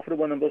not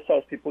profitable in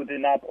themselves. People do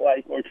not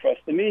like or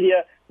trust the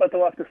media, but the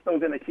left is still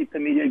going to keep the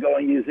media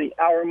going using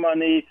our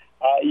money,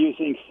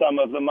 using some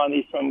of the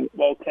money from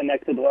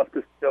well-connected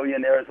leftist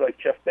billionaires like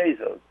Jeff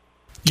Bezos.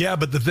 Yeah,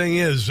 but the thing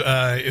is,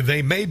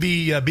 they may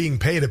be being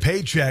paid a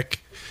paycheck,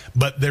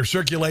 but their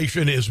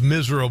circulation is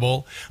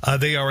miserable.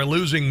 They are a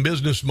losing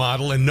business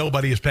model, and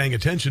nobody is paying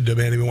attention to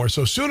them anymore.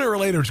 So sooner or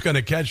later, it's going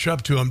to catch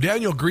up to them.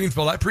 Daniel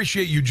Greenfield, I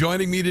appreciate you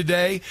joining me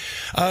today.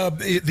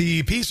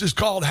 The piece is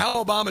called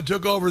How Obama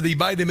Took Over the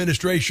Biden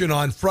Administration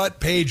on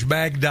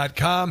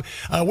frontpagemag.com.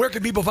 Where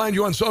can people find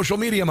you on social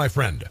media, my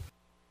friend?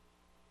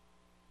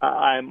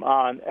 I'm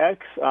on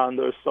X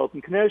under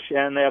Sultan Knish,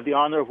 and I have the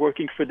honor of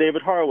working for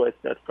David Horowitz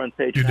at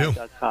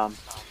frontpagemag.com.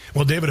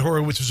 Well, David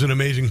Horowitz is an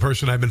amazing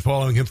person. I've been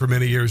following him for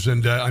many years,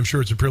 and I'm sure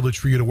it's a privilege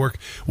for you to work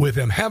with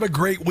him. Have a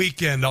great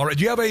weekend. All right.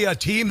 Do you have a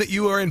team that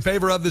you are in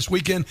favor of this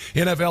weekend,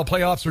 NFL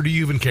playoffs, or do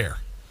you even care?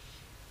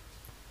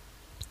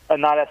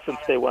 Not since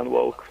they went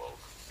woke.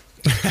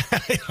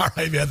 All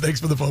right, man.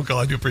 Thanks for the phone call.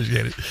 I do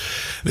appreciate it.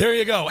 There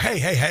you go.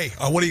 Hey.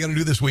 What are you going to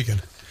do this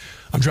weekend?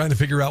 I'm trying to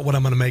figure out what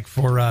I'm going to make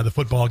for the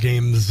football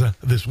games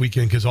this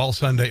weekend, because all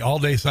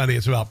day Sunday,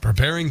 it's about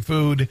preparing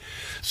food,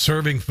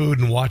 serving food,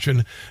 and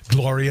watching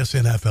glorious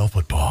NFL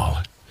football.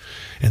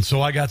 And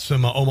so I got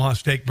some Omaha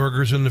steak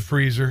burgers in the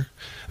freezer.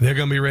 They're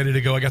going to be ready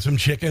to go. I got some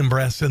chicken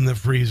breasts in the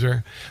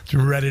freezer. It's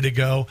ready to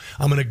go.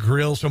 I'm going to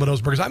grill some of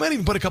those burgers. I might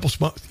even put a couple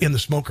in the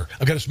smoker.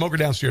 I've got a smoker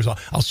downstairs.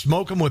 I'll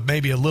smoke them with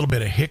maybe a little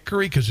bit of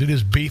hickory, because it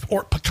is beef,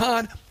 or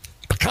pecan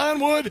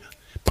wood.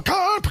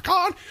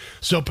 Pecan.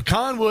 So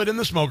pecan wood in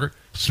the smoker,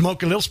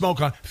 smoke a little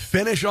smoke on,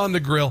 finish on the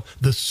grill.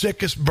 The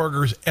sickest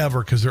burgers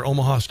ever, because they're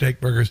Omaha steak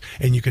burgers,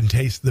 and you can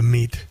taste the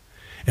meat.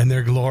 and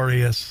they're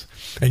glorious.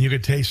 And you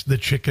can taste the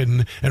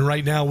chicken. And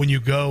right now, when you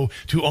go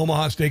to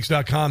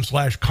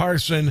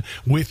omahasteaks.com/Carson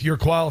with your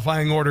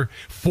qualifying order,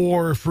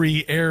 4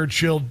 free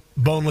air-chilled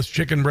boneless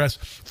chicken breasts,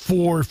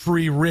 4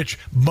 free rich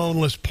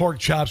boneless pork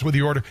chops with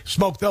your order.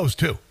 Smoke those,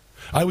 too.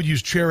 I would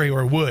use cherry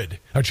wood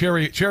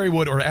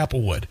or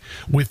apple wood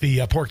with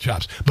the pork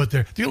chops. But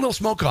get a little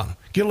smoke on them.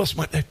 Get a little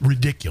smoke.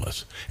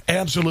 Ridiculous.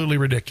 Absolutely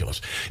ridiculous.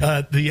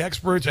 The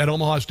experts at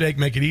Omaha Steak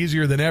make it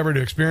easier than ever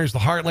to experience the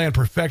Heartland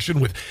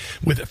perfection with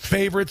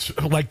favorites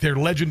like their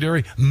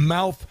legendary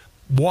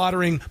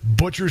mouth-watering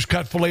butcher's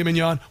cut filet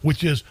mignon,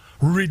 which is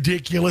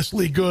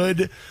ridiculously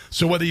good.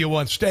 So whether you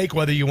want steak,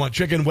 whether you want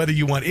chicken, whether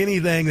you want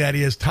anything that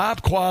is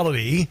top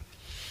quality,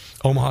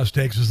 Omaha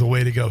Steaks is the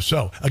way to go.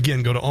 So,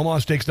 again, go to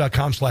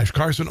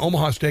omahasteaks.com/Carson,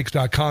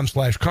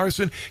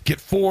 omahasteaks.com/Carson.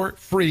 Get 4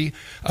 free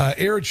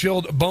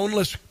air-chilled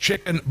boneless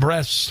chicken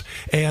breasts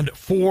and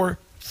 4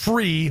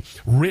 free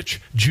rich,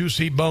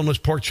 juicy, boneless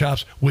pork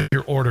chops with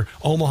your order.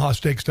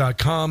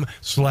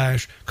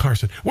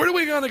 omahasteaks.com/Carson. Where are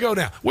we going to go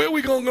now? Where are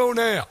we going to go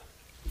now?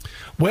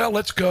 Well,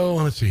 let's go.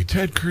 Let's see.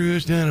 Ted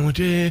Cruz, then I went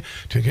to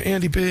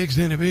Andy Biggs,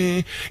 then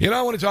I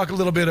want to talk a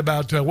little bit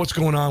about what's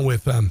going on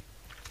with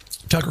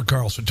Tucker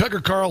Carlson.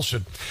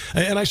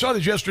 And I saw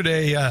this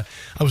yesterday. I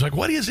was like,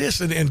 what is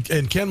this?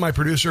 And Ken, my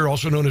producer,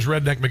 also known as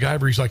Redneck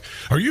MacGyver, he's like,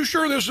 are you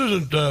sure this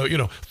isn't,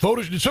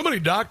 photos? Did somebody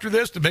doctor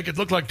this to make it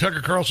look like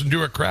Tucker Carlson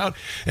do a crowd?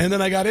 And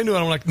then I got into it.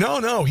 I'm like,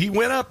 no. He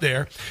went up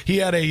there. He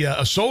had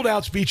a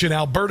sold-out speech in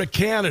Alberta,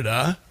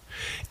 Canada.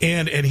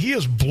 And he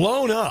is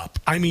blown up.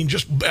 I mean,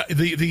 just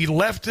the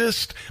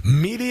leftist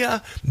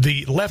media,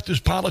 the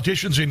leftist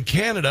politicians in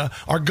Canada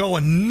are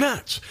going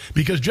nuts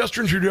because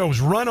Justin Trudeau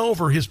has run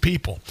over his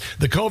people.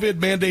 The COVID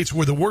mandates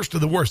were the worst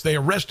of the worst. They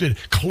arrested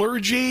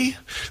clergy.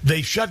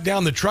 They shut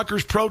down the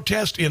truckers'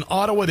 protest in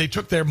Ottawa. They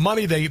took their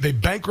money. They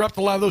bankrupted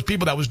a lot of those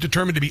people. That was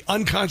determined to be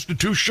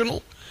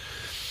unconstitutional.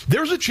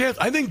 There's a chance.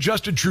 I think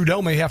Justin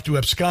Trudeau may have to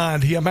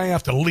abscond. He may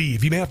have to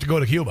leave. He may have to go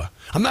to Cuba.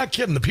 I'm not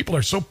kidding. The people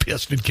are so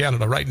pissed in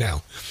Canada right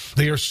now.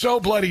 They are so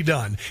bloody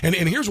done. And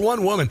here's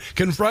one woman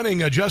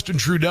confronting Justin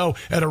Trudeau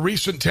at a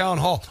recent town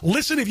hall.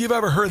 Listen if you've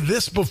ever heard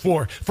this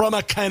before from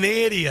a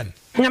Canadian.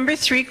 Number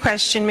 3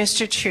 question,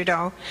 Mr.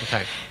 Trudeau,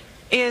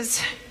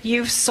 is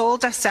you've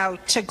sold us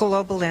out to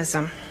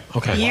globalism.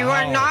 Okay. You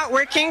are not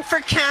working for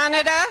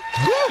Canada.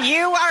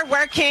 You are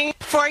working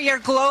for your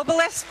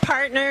globalist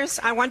partners.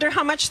 I wonder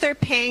how much they're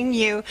paying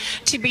you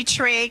to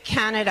betray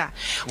Canada.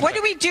 What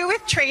do we do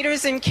with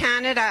traitors in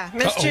Canada,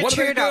 Mr.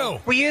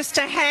 Trudeau? We used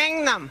to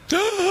hang them.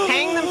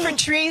 Hang them for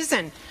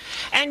treason.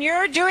 And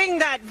you're doing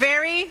that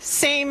very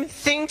same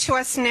thing to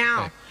us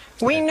now.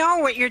 We know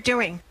what you're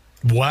doing.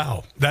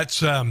 Wow.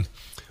 That's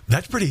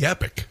pretty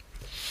epic.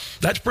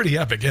 That's pretty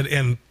epic.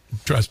 And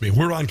trust me,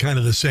 we're on kind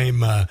of the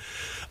same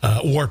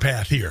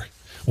warpath here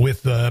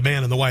with the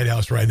man in the White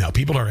House right now.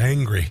 People are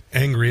angry.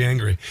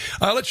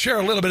 Let's share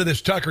a little bit of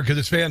this Tucker because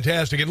it's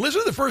fantastic. And listen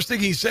to the first thing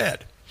he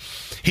said.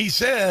 He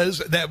says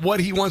that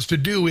what he wants to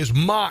do is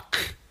mock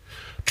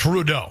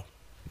Trudeau.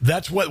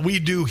 That's what we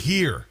do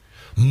here.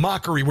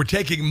 Mockery. We're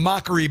taking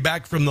mockery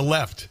back from the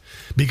left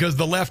because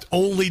the left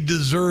only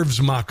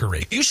deserves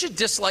mockery. You should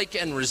dislike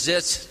and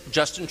resist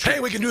Justin Trudeau.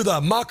 Hey, we can do the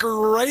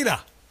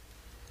Macarena.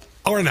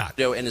 Or not.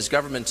 And his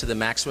government to the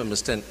maximum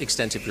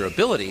extent of your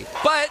ability.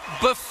 But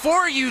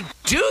before you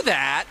do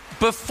that,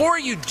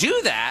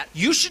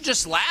 you should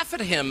just laugh at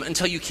him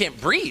until you can't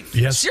breathe.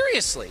 Yes.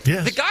 Seriously.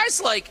 Yes. The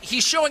guy's like,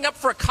 he's showing up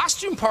for a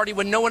costume party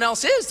when no one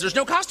else is. There's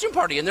no costume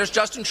party, and there's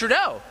Justin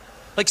Trudeau.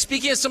 Like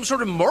speaking as some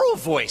sort of moral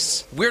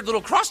voice. Weird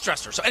little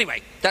cross-dresser. So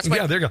anyway, that's my...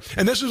 Yeah, there you go.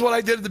 And this is what I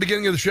did at the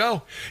beginning of the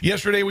show.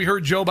 Yesterday we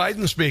heard Joe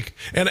Biden speak,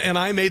 and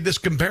I made this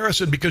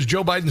comparison because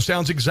Joe Biden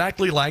sounds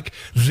exactly like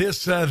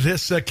this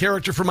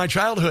character from my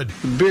childhood.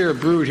 The beer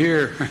brewed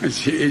here,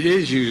 it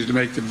is used to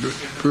make the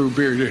brew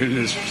beer in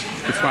this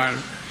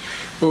refinery.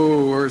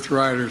 Oh, Earth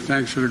Rider,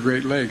 thanks for the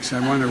Great Lakes.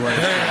 I wonder what...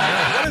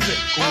 What is it?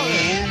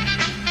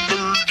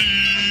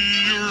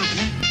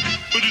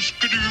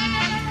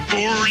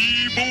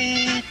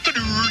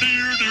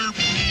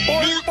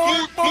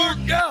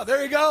 Yeah,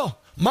 there you go.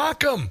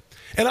 Mock him.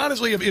 And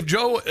honestly, if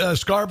Joe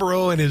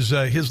Scarborough and his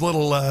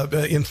little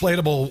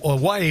inflatable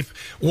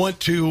wife want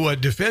to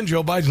defend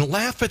Joe Biden,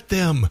 laugh at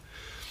them.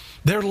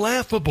 They're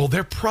laughable.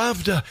 They're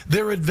Pravda.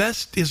 They're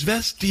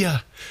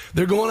Izvestia.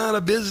 They're going out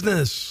of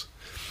business.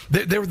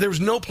 There's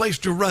no place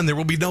to run. There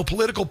will be no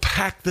political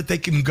pact that they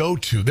can go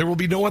to. There will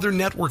be no other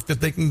network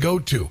that they can go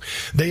to.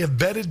 They have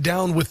bedded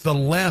down with the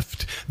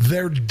left.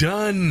 They're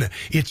done.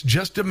 It's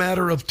just a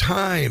matter of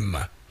time.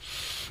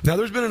 Now,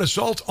 there's been an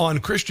assault on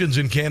Christians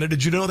in Canada.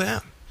 Did you know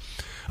that?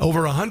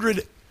 Over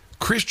 100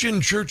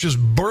 Christian churches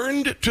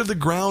burned to the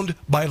ground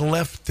by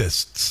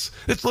leftists.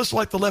 It's just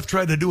like the left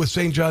tried to do with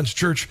St. John's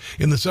Church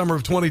in the summer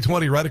of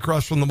 2020, right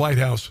across from the White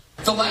House.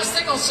 The last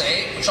thing I'll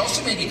say, which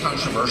also may be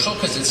controversial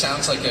because it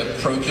sounds like a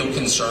parochial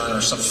concern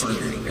or some sort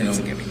of,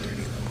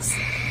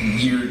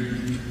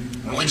 weird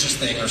religious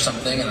thing or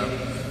something, and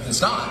it's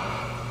not.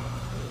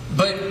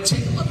 But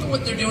take a look at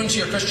what they're doing to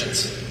your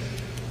Christians.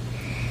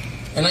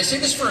 And I say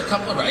this for a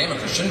couple of, I am a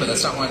Christian, but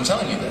that's not why I'm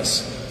telling you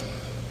this.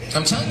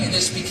 I'm telling you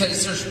this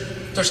because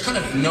there's kind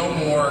of no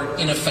more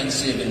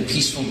inoffensive and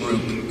peaceful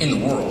group in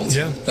the world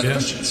than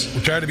Christians.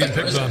 We're tired of being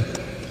picked on.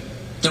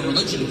 The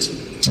religion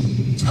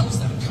tells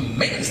them,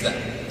 commands them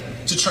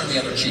to turn the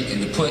other cheek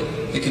and to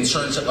put the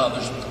concerns of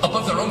others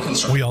above their own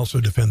concerns. We also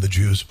defend the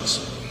Jews.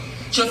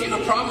 So if you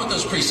have a problem with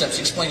those precepts,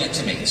 explain it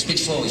to me. Speak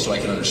slowly so I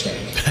can understand.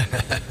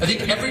 I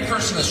think every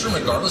person in this room,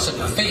 regardless of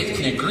their faith,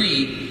 can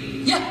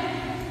agree,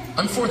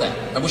 I'm for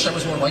that. I wish I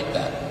was more like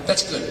that.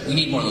 That's good. We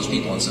need more of those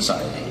people in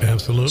society.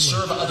 Absolutely.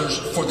 Serve others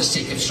for the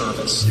sake of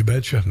service. You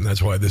betcha. And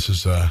that's why this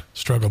is a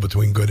struggle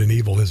between good and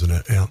evil, isn't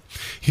it? Yeah.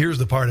 Here's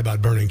the part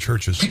about burning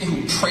churches. People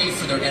who pray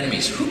for their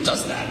enemies. Who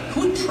does that?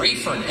 Who would pray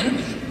for an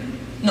enemy?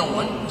 No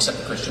one,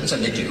 except Christians,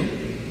 and they do.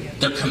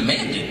 They're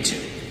commanded to.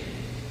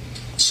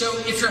 So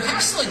if you're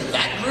hassling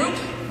that group,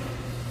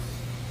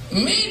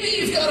 maybe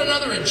you've got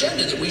another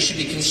agenda that we should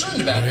be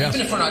concerned about,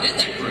 even if we're not in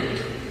that group.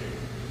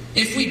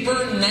 If we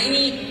burn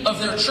 90 of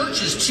their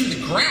churches to the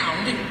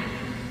ground,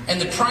 and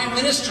the Prime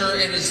Minister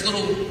and his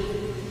little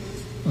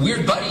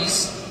weird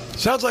buddies...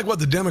 Sounds like what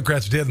the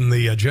Democrats did in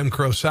the Jim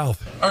Crow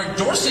South. ...are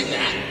endorsing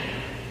that.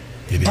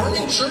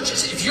 Burning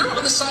churches. If you're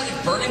on the side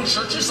of burning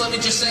churches, let me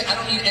just say, I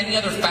don't need any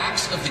other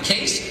facts of the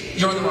case.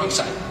 You're on the wrong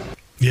side.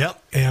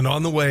 Yep, and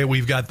on the way,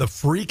 we've got the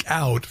freak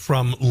out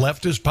from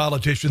leftist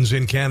politicians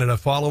in Canada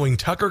following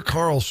Tucker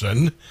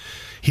Carlson,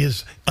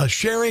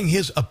 sharing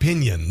his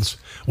opinions,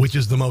 which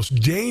is the most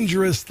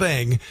dangerous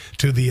thing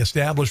to the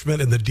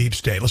establishment and the deep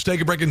state. Let's take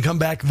a break and come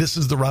back. This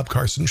is the Rob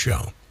Carson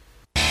Show.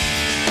 It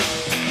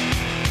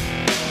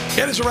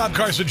is the Rob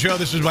Carson Show.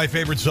 This is my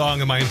favorite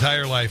song of my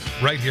entire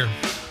life, right here.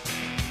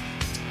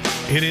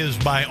 It is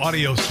by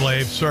Audio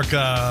Slave,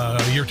 circa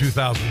year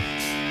 2000,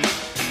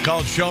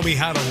 called Show Me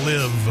How to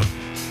Live.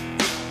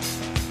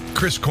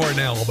 Chris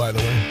Cornell, by the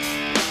way.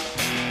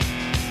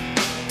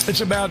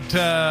 It's about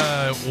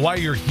why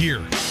you're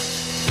here.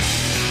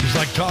 It's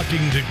like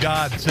talking to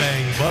God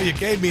saying, well, you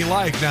gave me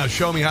life, now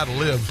show me how to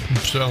live.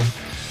 So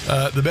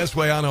the best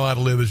way I know how to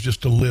live is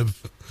just to love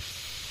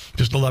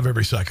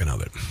every second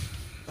of it.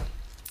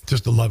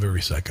 Just to love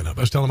every second of it.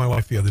 I was telling my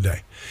wife the other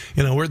day,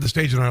 we're at the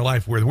stage in our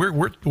life where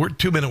we're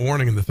 2-minute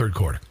warning in the third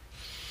quarter.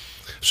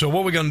 So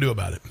what are we going to do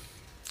about it?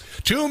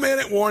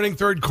 2-minute warning,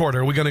 third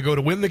quarter. Are we going to go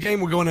to win the game?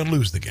 We're going to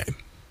lose the game.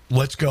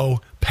 Let's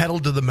go pedal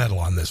to the metal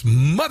on this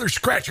mother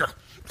scratcher.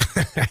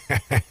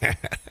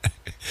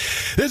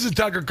 This is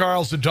Tucker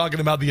Carlson talking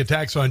about the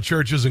attacks on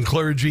churches and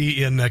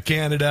clergy in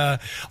Canada,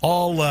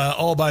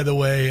 all by the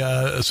way,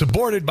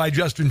 supported by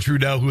Justin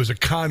Trudeau, who is a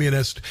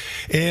communist,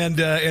 and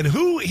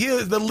who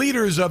the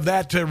leaders of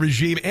that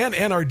regime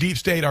and our deep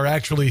state are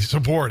actually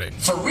supporting.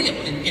 For real,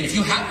 and if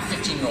you have a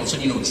 15-year-old son,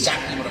 you know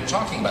exactly what I'm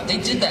talking about. They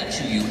did that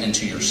to you and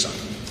to your son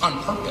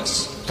on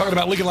purpose. Talking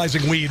about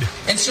legalizing weed.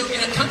 And so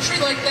in a country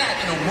like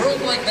that, in a world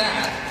like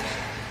that,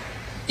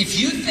 if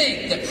you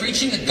think that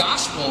preaching the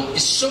gospel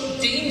is so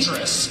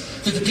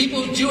dangerous that the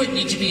people who do it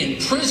need to be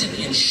in prison,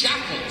 in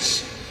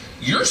shackles,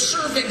 you're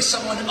serving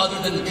someone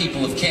other than the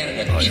people of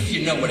Canada, if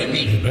you know what I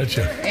mean. You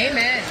betcha.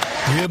 Amen.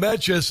 You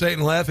betcha.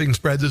 Satan laughing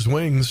spreads his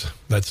wings.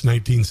 That's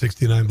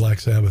 1969 Black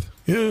Sabbath.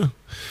 Yeah.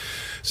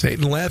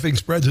 Satan laughing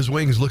spreads his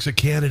wings, looks at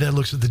Canada,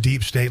 looks at the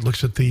deep state,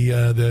 looks at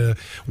the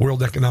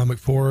World Economic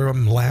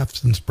Forum,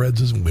 laughs and spreads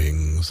his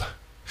wings.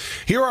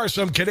 Here are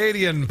some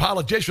Canadian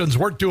politicians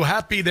weren't too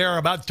happy there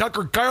about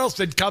Tucker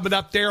Carlson coming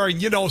up there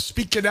and,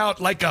 speaking out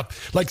like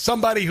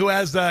somebody who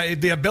has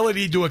the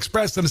ability to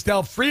express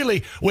themselves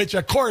freely, which,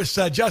 of course,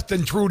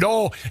 Justin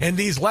Trudeau and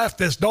these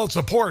leftists don't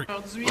support.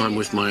 I'm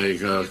with my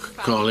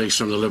colleagues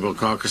from the Liberal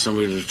caucus, and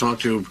we're going to talk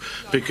to you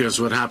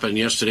because what happened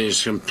yesterday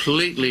is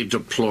completely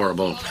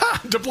deplorable.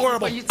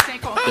 Deplorable.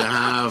 To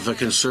have a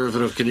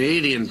conservative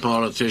Canadian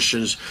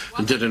politicians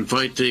that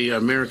invite the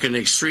American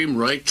extreme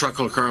right,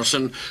 Tucker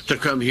Carlson, to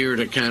come here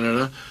to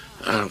Canada,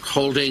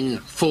 holding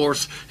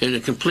forth in a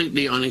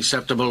completely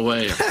unacceptable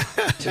way.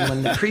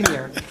 When the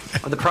Premier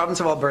of the province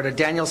of Alberta,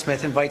 Danielle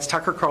Smith, invites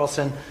Tucker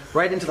Carlson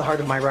right into the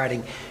heart of my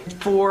riding.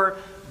 For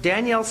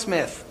Danielle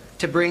Smith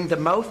to bring the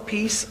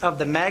mouthpiece of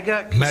the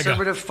MAGA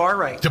conservative far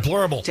right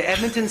deplorable to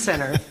Edmonton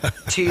Centre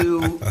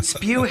to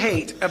spew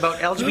hate about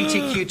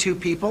LGBTQ2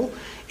 people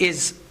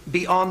is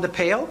beyond the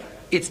pale.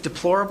 It's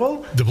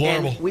deplorable,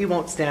 and we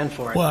won't stand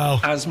for it. Wow.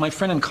 As my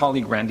friend and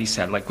colleague Randy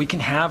said, we can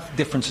have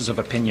differences of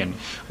opinion.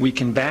 We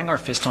can bang our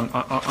fist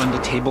on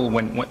the table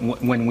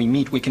when we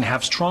meet. We can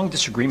have strong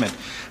disagreement.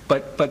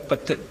 But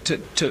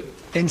to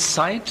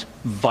incite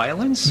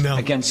violence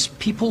against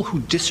people who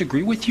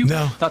disagree with you,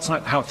 that's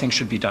not how things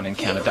should be done in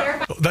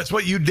Canada. That's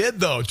what you did,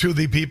 though, to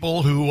the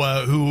people who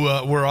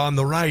were on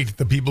the right,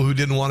 the people who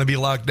didn't want to be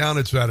locked down,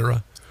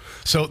 etc.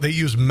 So they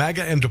use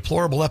MAGA and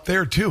deplorable up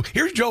there, too.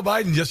 Here's Joe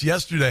Biden just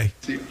yesterday.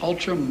 The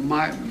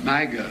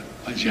ultra-MAGA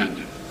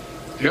agenda.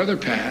 The other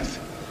path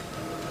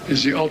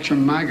is the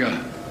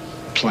ultra-MAGA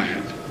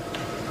plan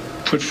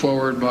put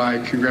forward by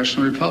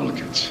congressional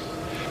Republicans.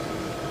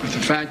 But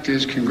the fact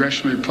is,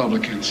 congressional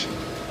Republicans,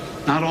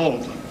 not all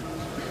of them,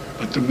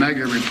 but the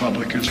MAGA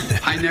Republicans,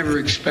 I never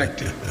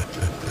expected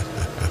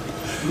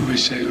let me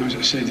say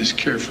this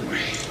carefully.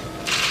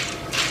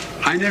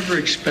 I never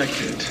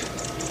expected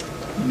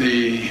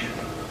the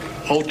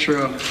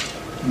ultra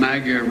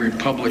MAGA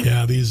Republic.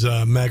 Yeah, these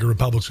MAGA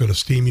Republics going to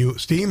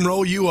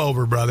steamroll you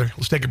over, brother.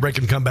 Let's take a break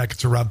and come back.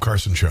 It's the Rob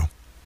Carson Show.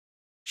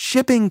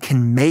 Shipping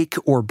can make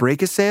or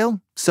break a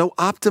sale, so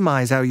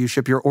optimize how you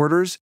ship your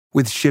orders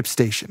with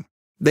ShipStation.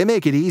 They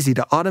make it easy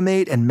to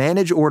automate and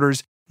manage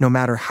orders no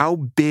matter how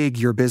big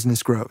your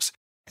business grows.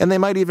 And they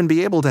might even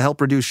be able to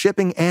help reduce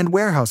shipping and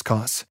warehouse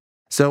costs.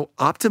 So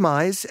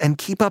optimize and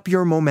keep up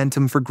your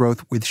momentum for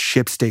growth with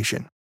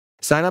ShipStation.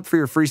 Sign up for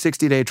your free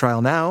 60-day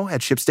trial now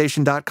at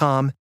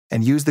ShipStation.com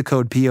and use the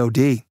code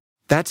POD.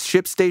 That's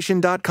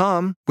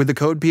ShipStation.com with the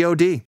code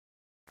POD.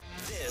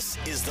 This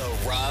is the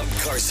Rob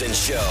Carson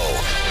Show.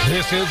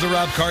 This is the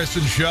Rob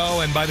Carson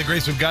Show, and by the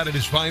grace of God, it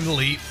is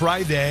finally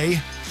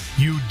Friday.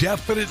 You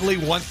definitely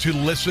want to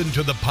listen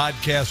to the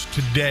podcast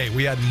today.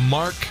 We had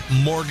Mark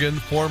Morgan,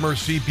 former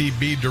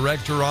CPB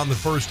director, on the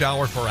first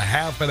hour for a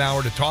half an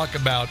hour to talk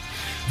about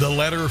the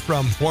letter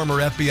from former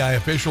FBI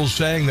officials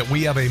saying that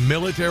we have a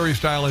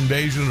military-style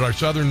invasion at our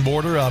southern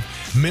border of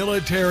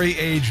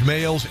military-aged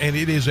males, and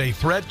it is a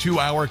threat to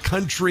our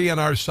country and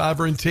our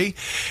sovereignty.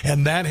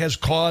 And that has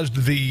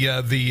caused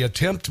the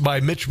attempt by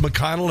Mitch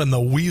McConnell and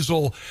the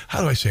weasel,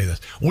 how do I say this?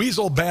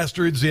 Weasel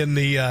bastards in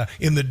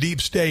the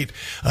deep state.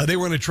 They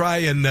were going to try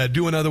and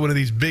do another one of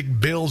these big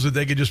bills that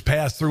they could just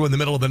pass through in the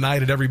middle of the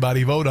night and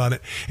everybody vote on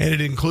it. And it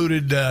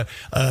included the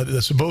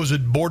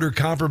supposed border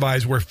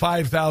compromise where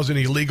 5,000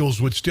 illegals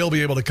would still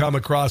be able to come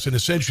across, and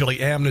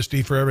essentially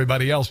amnesty for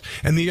everybody else.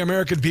 And the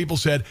American people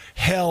said,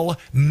 hell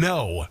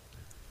no.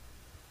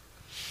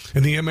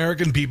 And the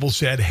American people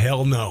said,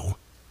 hell no.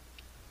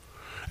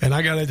 And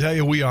I got to tell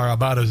you, we are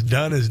about as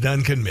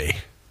done can be.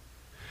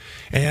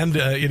 And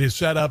it has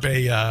set up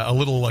a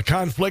little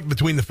conflict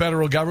between the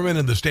federal government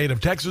and the state of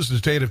Texas. The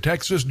state of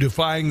Texas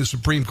defying the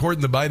Supreme Court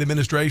and the Biden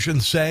administration,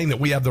 saying that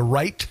we have the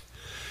right,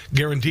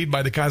 guaranteed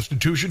by the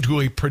Constitution,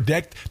 to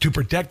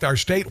protect our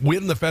state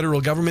when the federal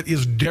government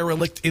is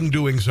derelict in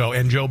doing so.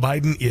 And Joe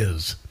Biden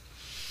is.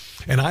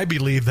 And I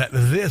believe that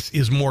this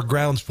is more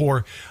grounds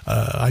for,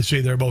 I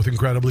say they're both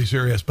incredibly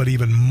serious, but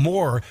even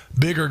more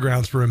bigger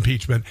grounds for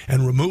impeachment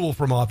and removal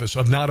from office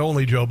of not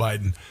only Joe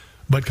Biden,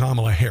 but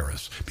Kamala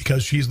Harris,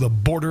 because she's the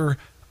border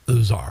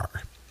czar.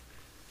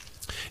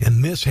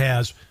 And this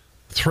has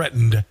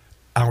threatened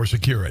our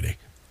security.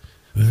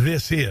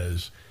 This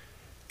is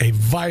a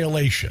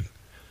violation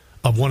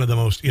of one of the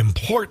most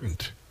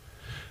important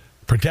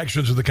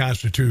protections of the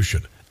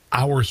Constitution,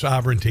 our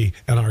sovereignty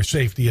and our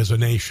safety as a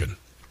nation.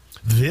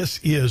 This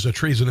is a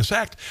treasonous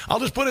act. I'll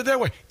just put it that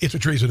way. It's a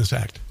treasonous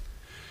act.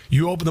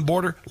 You open the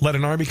border, let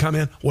an army come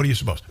in, what are you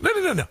supposed to?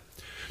 No.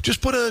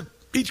 Just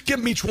give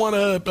them each one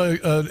an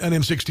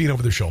M16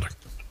 over their shoulder.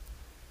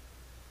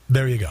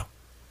 There you go.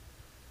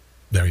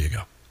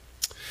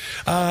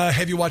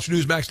 Have you watched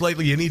Newsmax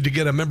lately? You need to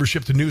get a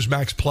membership to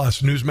Newsmax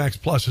Plus. Newsmax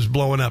Plus is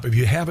blowing up. If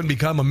you haven't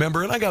become a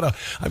member, and I've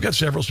got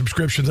several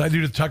subscriptions. I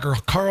do to Tucker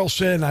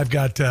Carlson. I've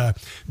got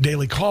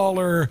Daily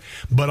Caller.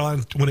 But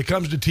when it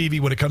comes to TV,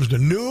 when it comes to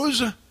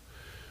news,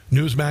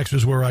 Newsmax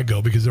is where I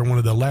go because they're one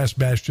of the last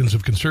bastions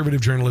of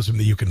conservative journalism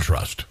that you can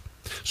trust.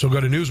 So go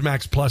to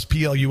Newsmax Plus,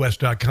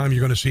 PLUS.com. You're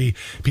going to see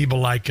people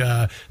like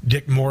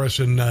Dick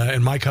Morrison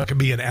and Mike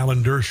Huckabee and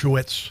Alan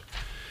Dershowitz.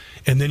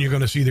 And then you're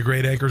going to see the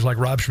great anchors like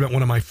Rob Schmidt,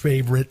 one of my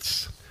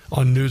favorites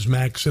on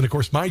Newsmax. And, of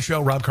course, my show,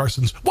 Rob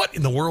Carson's What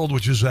in the World,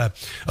 which is a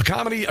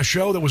comedy, a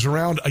show that was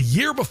around a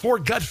year before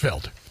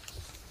Gutfeld.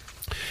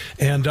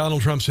 And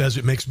Donald Trump says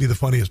it makes me the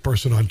funniest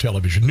person on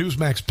television.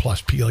 Newsmax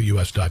Plus,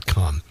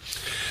 PLUS.com.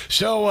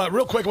 So,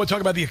 real quick, I want to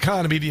talk about the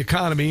economy. The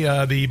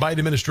Biden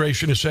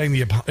administration is saying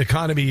the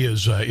economy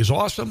is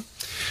awesome.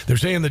 They're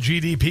saying the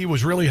GDP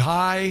was really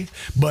high,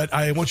 but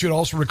I want you to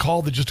also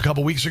recall that just a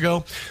couple weeks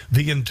ago,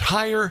 the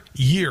entire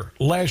year,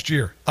 last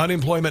year,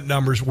 unemployment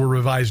numbers were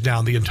revised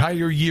down. The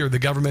entire year, the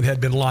government had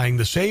been lying.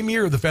 The same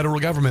year, the federal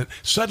government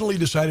suddenly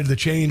decided to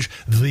change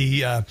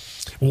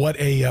what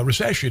a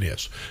recession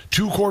is.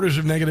 2 quarters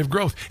of negative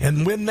growth.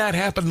 And when that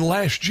happened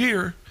last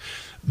year,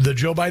 the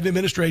Joe Biden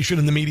administration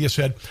and the media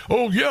said,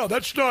 oh, yeah,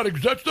 that's not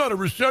a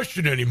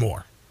recession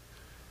anymore.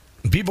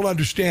 And people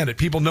understand it.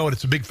 People know it.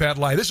 It's a big fat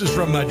lie. This is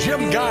from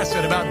Jim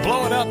Gossett about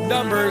blowing up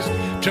numbers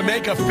to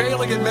make a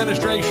failing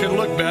administration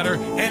look better,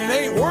 and it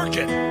ain't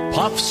working.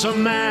 Puff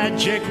some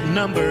magic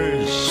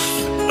numbers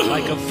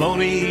like a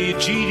phony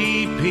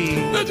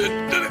GDP.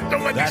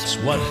 That's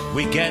what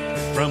we get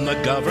from the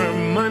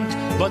government,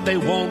 but they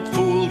won't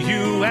fool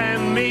you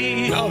and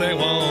me. No, they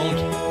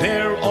won't.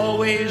 They're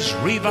always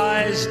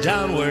revised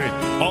downward.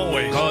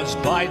 Always. Cause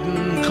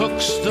Biden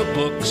cooks the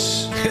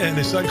books. And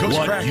his son cooks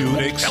what crack. You'd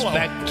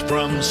expect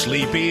from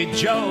Sleepy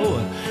Joe.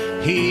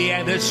 He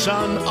and his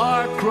son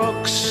are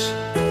crooks.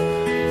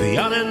 The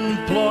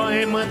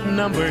unemployment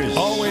numbers,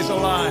 always a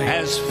lie,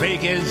 as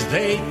fake as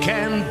they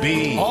can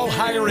be. All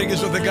hiring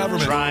is of the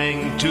government.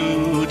 Trying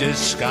to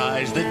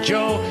disguise that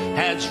Joe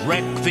has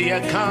wrecked the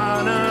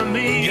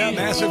economy. Yeah,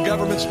 massive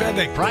government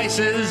spending.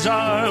 Prices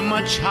are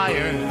much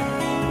higher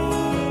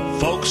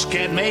folks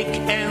can't make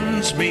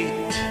ends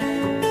meet.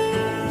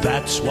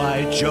 That's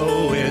why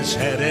Joe is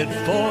headed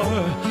for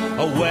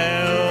a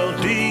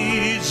well-deserved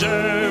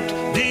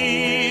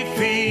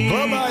defeat.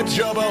 Bye-bye,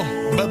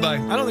 Jobo. Bye-bye.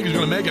 I don't think he's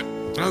going to make it.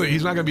 I don't think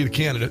he's not going to be the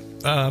candidate.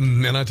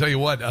 And I tell you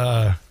what,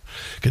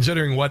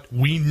 considering what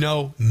we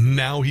know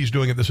now he's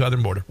doing at the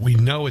southern border, we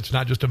know it's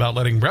not just about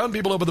letting brown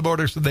people over the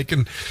border so they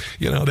can,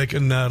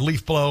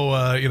 leaf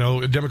blow,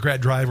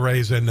 Democrat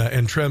driveways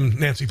and trim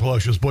Nancy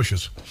Pelosi's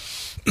bushes.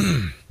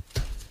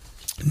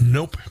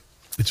 Nope.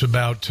 It's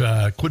about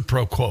quid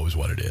pro quo is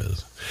what it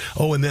is.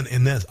 Oh, and then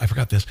I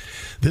forgot this.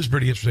 This is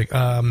pretty interesting.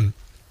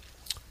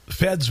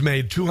 Feds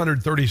made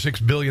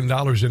 $236 billion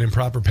in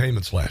improper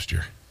payments last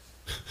year.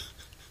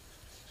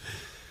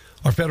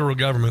 Our federal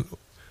government,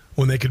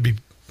 when they could be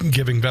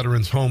giving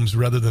veterans homes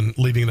rather than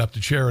leaving it up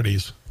to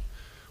charities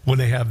when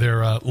they have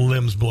their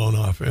limbs blown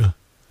off. Yeah.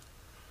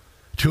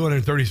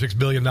 $236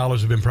 billion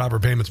of improper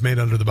payments made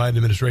under the Biden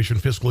administration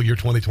fiscal year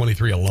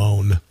 2023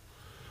 alone.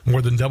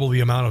 More than double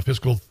the amount of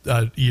fiscal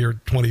year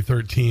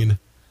 2013.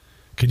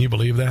 Can you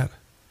believe that?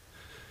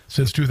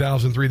 Since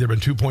 2003, there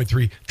have been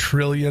 $2.3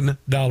 trillion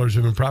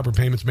of improper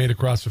payments made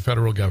across the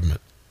federal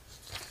government.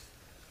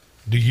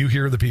 Do you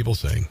hear the people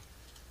saying?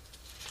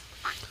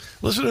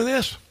 Listen to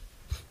this.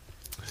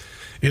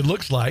 It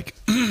looks like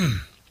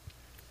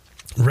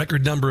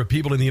record number of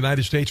people in the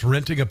United States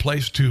renting a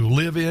place to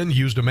live in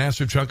used a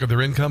massive chunk of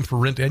their income for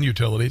rent and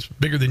utilities,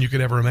 bigger than you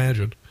could ever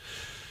imagine.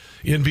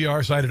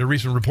 NPR cited a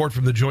recent report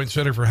from the Joint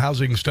Center for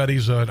Housing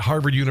Studies at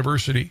Harvard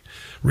University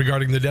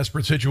regarding the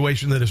desperate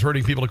situation that is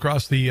hurting people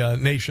across the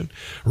nation.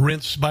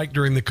 Rents spiked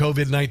during the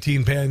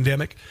COVID-19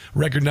 pandemic.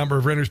 Record number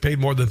of renters paid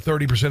more than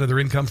 30% of their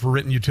income for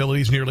rent and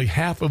utilities. Nearly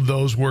half of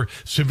those were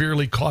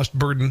severely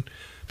cost-burdened,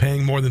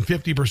 paying more than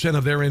 50%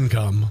 of their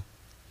income.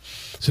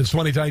 Since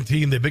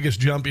 2019, the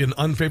biggest jump in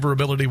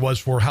unfavorability was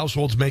for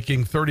households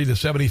making $30,000 to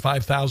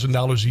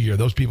 $75,000 a year.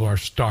 Those people are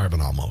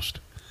starving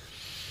almost.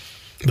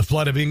 The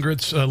flood of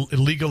immigrants,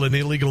 illegal and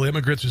illegal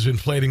immigrants, is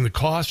inflating the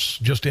costs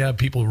just to have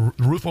people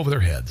roof over their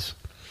heads.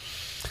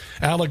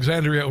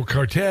 Alexandria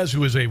Ocasio-Cortez,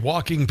 who is a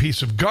walking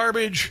piece of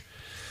garbage,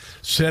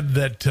 said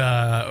that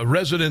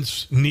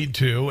residents need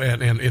to,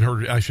 and in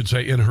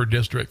her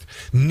district,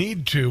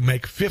 need to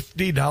make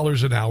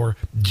 $50 an hour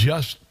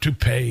just to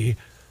pay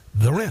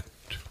the rent.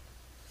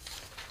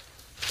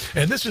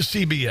 And this is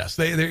CBS.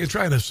 They're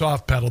trying to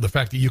soft pedal the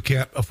fact that you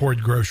can't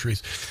afford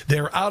groceries.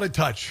 They're out of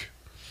touch.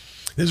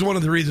 This is one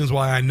of the reasons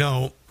why I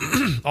know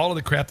all of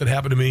the crap that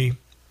happened to me,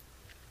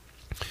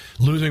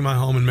 losing my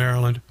home in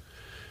Maryland,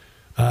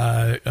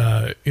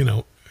 having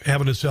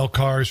to sell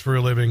cars for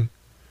a living,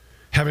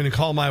 having to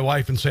call my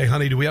wife and say,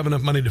 honey, do we have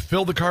enough money to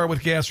fill the car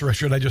with gas, or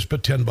should I just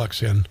put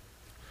 $10 in?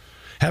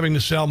 Having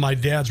to sell my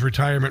dad's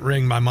retirement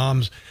ring, my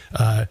mom's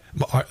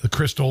the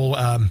crystal.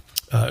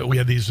 We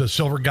had these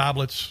silver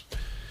goblets.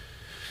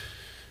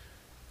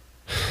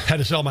 Had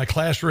to sell my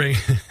class ring.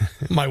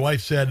 My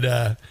wife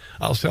said,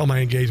 I'll sell my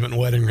engagement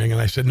and wedding ring. And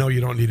I said, no,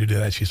 you don't need to do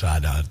that. She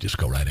said, no, just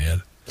go right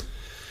ahead.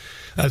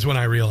 That's when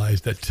I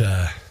realized that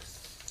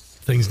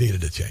things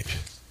needed to change.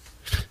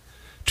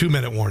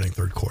 2-minute warning,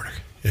 third quarter.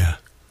 Yeah.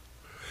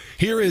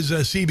 Here is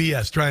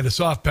CBS trying to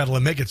soft pedal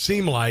and make it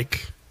seem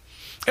like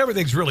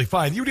everything's really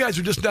fine. You guys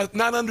are just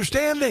not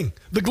understanding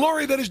the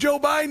glory that is Joe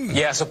Biden.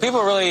 Yeah, so people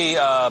are really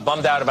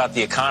bummed out about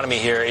the economy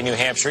here in New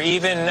Hampshire,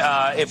 even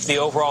if the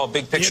overall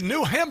big picture in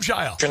New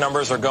Hampshire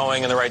numbers are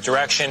going in the right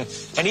direction.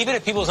 And even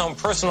if people's own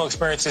personal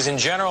experiences in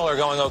general are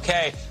going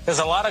okay, there's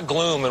a lot of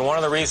gloom. And one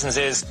of the reasons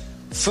is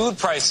food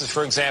prices,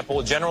 for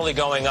example, generally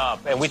going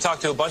up. And we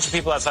talked to a bunch of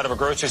people outside of a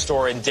grocery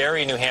store in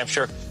Derry, New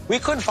Hampshire. We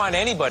couldn't find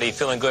anybody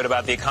feeling good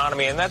about the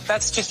economy. And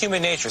that's just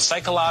human nature.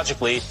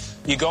 Psychologically,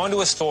 you go into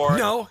a store.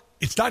 No.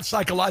 It's not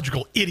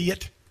psychological,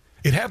 idiot.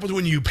 It happens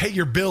when you pay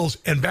your bills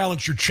and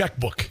balance your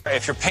checkbook.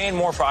 If you're paying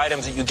more for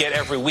items that you get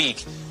every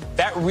week,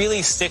 that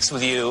really sticks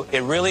with you.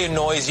 It really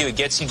annoys you. It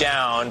gets you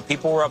down.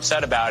 People were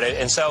upset about it.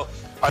 And so...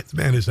 This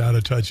man is out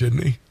of touch,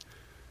 isn't he?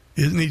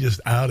 Isn't he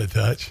just out of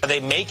touch? Are they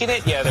making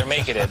it? Yeah, they're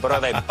making it. But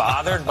are they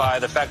bothered by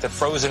the fact that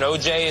frozen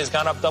OJ has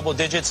gone up double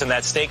digits and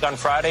that steak on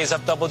Friday is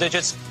up double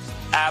digits?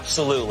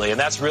 Absolutely. And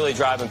that's really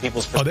driving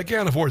people's... Oh, they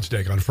can't afford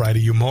steak on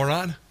Friday, you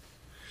moron.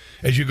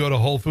 As you go to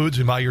Whole Foods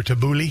and buy your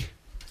tabbouleh,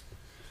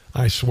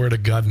 I swear to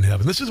God in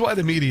heaven. This is why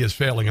the media is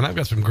failing, and I've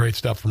got some great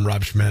stuff from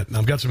Rob Schmidt, and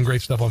I've got some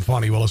great stuff on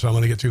Fonnie Willis I'm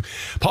going to get to.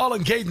 Paul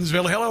in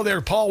Catonsville. Hello there,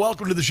 Paul.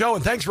 Welcome to the show,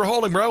 and thanks for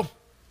holding, bro.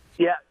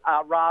 Yeah,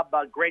 Rob,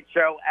 great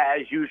show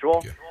as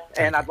usual.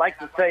 And I'd like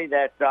to say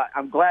that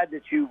I'm glad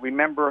that you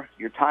remember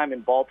your time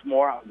in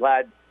Baltimore. I'm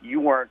glad you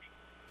weren't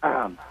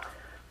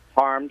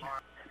harmed.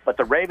 But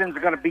the Ravens are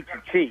going to beat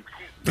your Chiefs.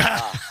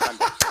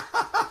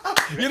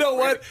 You know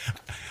what?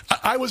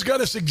 I was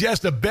going to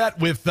suggest a bet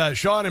with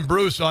Sean and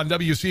Bruce on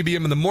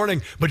WCBM in the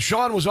morning, but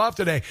Sean was off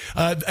today.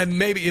 And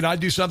maybe I'd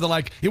do something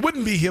like, it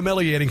wouldn't be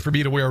humiliating for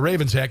me to wear a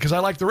Ravens hat because I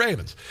like the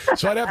Ravens.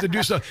 So I'd have to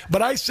do something.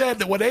 But I said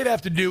that what they'd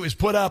have to do is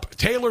put up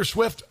Taylor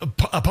Swift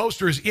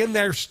posters in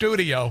their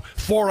studio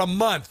for a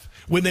month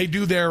when they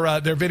do their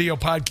video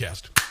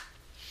podcast.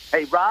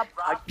 Hey, Rob,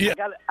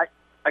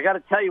 I got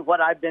to tell you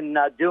what I've been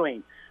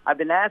doing. I've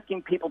been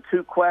asking people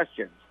two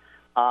questions.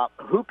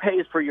 Who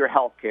pays for your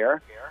health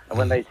care? And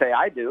when they say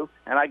I do,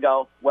 and I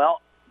go,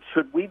 well,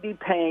 should we be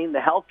paying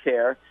the health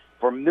care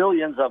for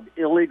millions of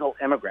illegal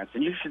immigrants?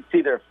 And you should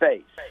see their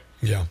face.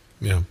 Yeah.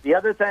 The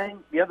other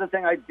thing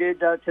I did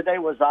today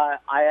was I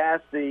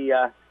asked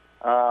the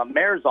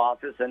mayor's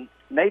office in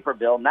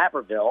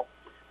Naperville,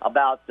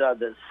 about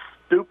the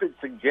stupid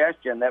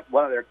suggestion that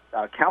one of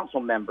their council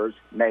members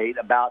made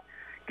about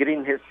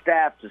getting his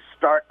staff to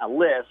start a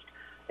list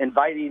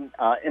inviting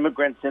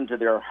immigrants into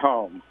their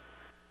home.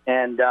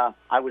 And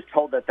I was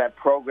told that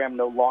program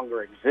no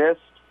longer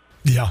exists.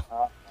 Yeah.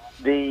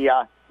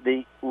 The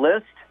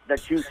list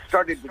that you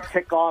started to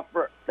ticked off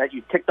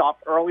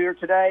earlier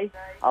today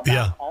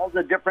about all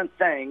the different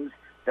things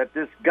that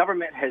this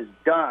government has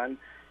done,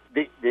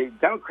 the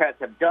Democrats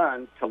have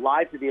done to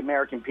lie to the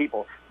American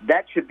people,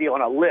 that should be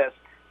on a list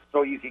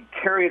so you can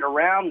carry it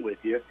around with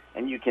you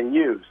and you can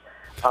use.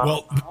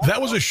 Well,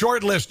 that was a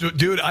short list,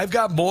 dude. I've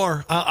got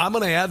more. I'm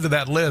going to add to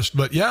that list,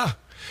 but yeah.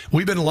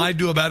 We've been lied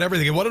to about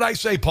everything. And what did I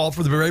say, Paul,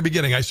 from the very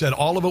beginning? I said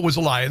all of it was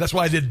a lie. That's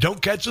why I did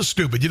Don't Catch the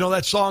Stupid. You know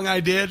that song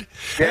I did?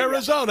 Yeah.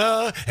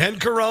 Arizona and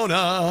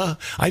Corona.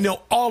 I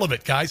know all of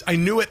it, guys. I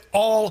knew it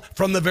all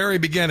from the very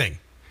beginning.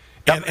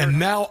 And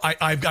now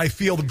I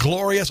feel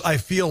glorious. I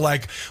feel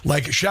like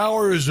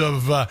showers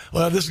of,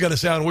 well, this is going to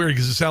sound weird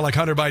because it sounds like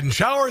Hunter Biden,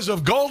 showers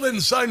of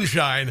golden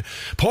sunshine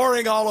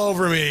pouring all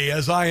over me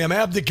as I am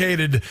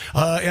abdicated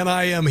and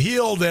I am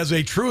healed as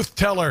a truth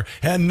teller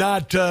and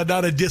not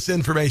a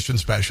disinformation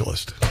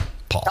specialist.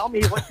 Paul. Tell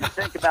me what you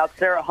think about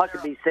Sarah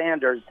Huckabee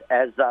Sanders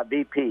as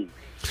VP.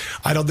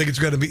 I don't think it's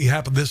going to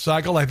happen this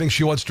cycle. I think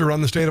she wants to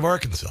run the state of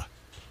Arkansas.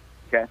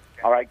 Okay.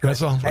 All right. Good.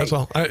 That's all. That's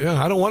all.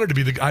 I don't want her to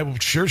be I'm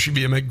sure she'd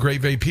be a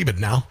great VP, but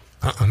now,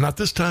 not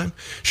this time.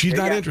 She's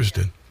not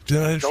interested.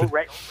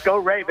 Go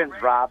Ravens,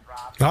 Rob.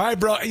 All right,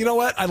 bro. You know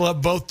what? I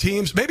love both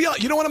teams. Maybe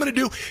you know what I'm going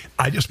to do?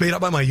 I just made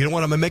up my mind. You know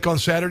what I'm going to make on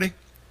Saturday?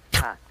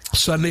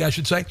 Sunday, I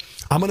should say.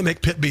 I'm going to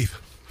make pit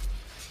beef.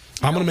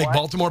 I'm going to make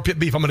Baltimore pit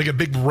beef. I'm going to get a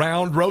big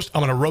round roast.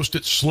 I'm going to roast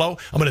it slow.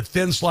 I'm going to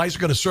thin slice.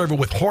 I'm going to serve it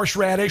with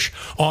horseradish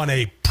on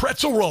a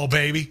pretzel roll,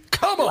 baby.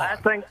 Come on.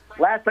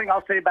 Last thing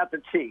I'll say about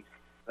the Chiefs.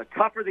 The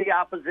tougher the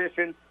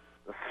opposition,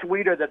 the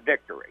sweeter the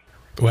victory.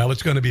 Well,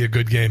 it's going to be a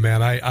good game,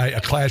 man. I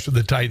clash with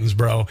the Titans,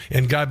 bro.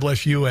 And God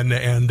bless you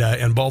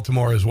and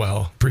Baltimore as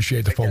well.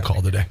 Appreciate the phone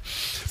call today.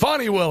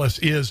 Fonnie Willis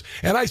is,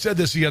 and I said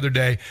this the other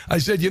day, I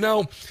said,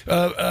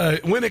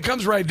 when it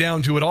comes right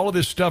down to it, all of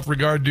this stuff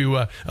regard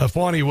to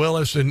Fonnie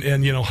Willis and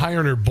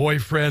hiring her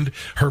boyfriend,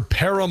 her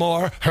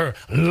paramour, her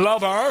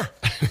lover,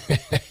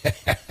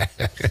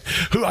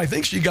 who I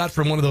think she got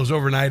from one of those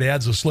overnight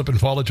ads of slip and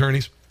fall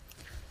attorneys.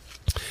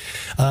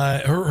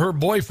 Her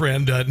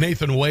boyfriend,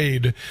 Nathan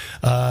Wade,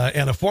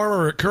 and a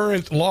former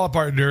current law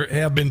partner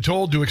have been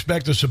told to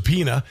expect a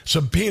subpoena.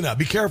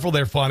 Be careful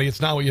there, Fonnie.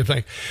 It's not what you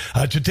think.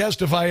 To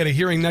testify at a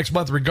hearing next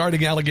month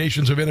regarding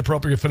allegations of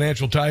inappropriate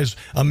financial ties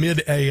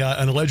amid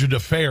an alleged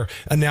affair.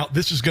 And now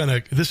this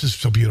is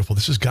so beautiful.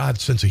 This is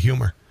God's sense of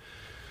humor.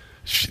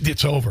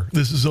 It's over.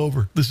 This is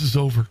over.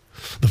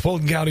 The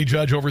Fulton County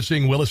judge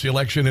overseeing Willis'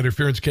 election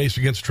interference case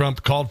against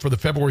Trump called for the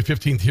February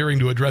 15th hearing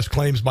to address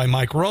claims by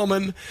Mike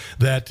Roman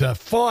that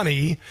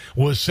Fonnie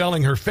was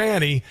selling her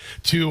fanny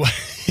to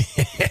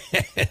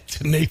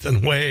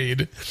Nathan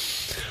Wade.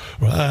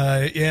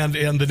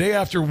 And the day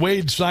after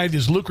Wade signed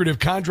his lucrative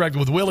contract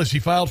with Willis, he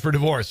filed for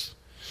divorce.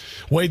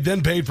 Wade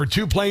then paid for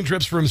 2 plane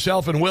trips for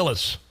himself and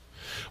Willis.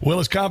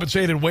 Willis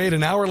compensated Wade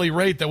an hourly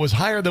rate that was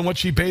higher than what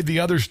she paid the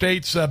other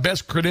state's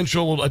best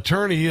credentialed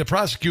attorney, a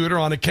prosecutor,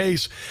 on a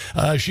case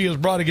she has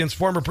brought against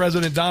former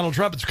President Donald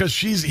Trump. It's because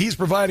he's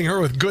providing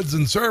her with goods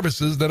and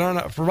services that are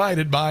not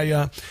provided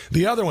by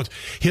the other ones.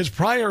 His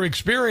prior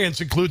experience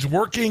includes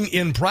working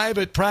in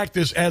private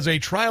practice as a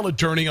trial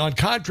attorney on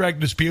contract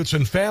disputes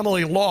and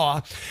family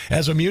law,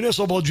 as a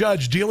municipal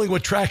judge dealing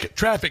with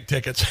traffic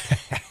tickets.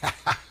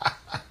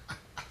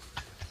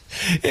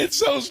 It's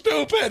so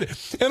stupid.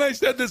 And I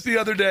said this the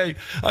other day.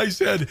 I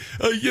said,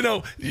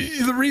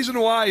 the reason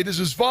why this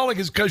is falling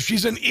is because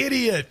she's an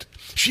idiot.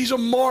 She's a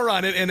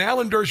moron. And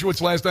Alan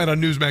Dershowitz last night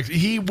on Newsmax,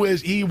 he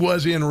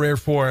was in rare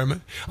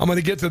form. I'm going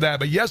to get to that.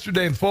 But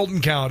yesterday in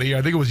Fulton County,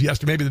 I think it was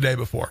yesterday, maybe the day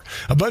before,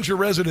 a bunch of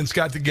residents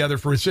got together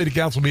for a city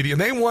council meeting,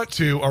 and they want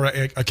to, or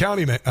a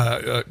county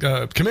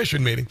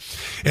commission meeting,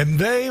 and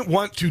they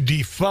want to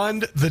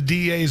defund the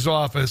DA's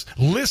office.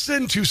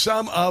 Listen to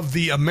some of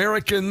the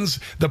Americans,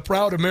 the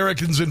proud Americans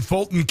in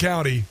Fulton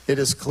County. It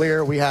is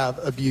clear we have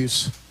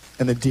abuse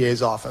in the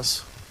DA's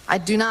office. I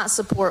do not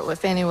support what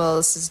Fannie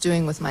Willis is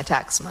doing with my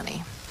tax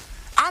money.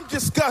 I'm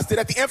disgusted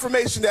at the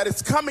information that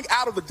is coming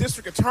out of the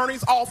district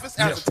attorney's office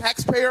as a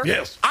taxpayer.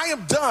 Yes. I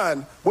am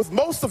done with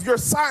most of your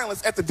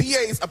silence at the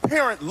DA's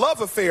apparent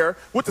love affair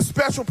with the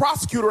special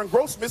prosecutor and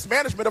gross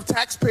mismanagement of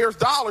taxpayers'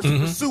 dollars to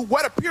pursue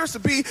what appears to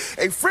be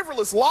a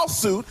frivolous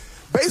lawsuit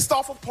based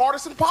off of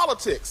partisan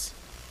politics.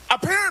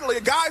 Apparently,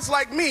 guys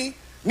like me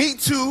need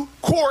to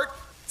court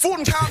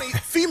Fulton County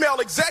female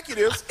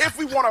executives if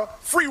we want a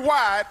free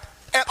ride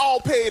at all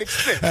paid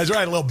expense. That's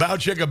right, a little bow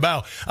chicka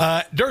bow.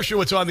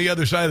 Dershowitz on the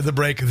other side of the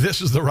break.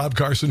 This is the Rob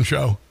Carson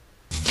Show.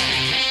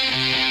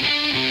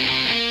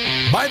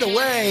 By the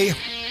way,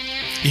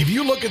 if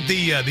you look at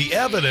the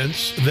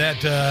evidence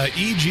that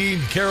E. Jean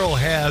Carroll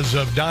has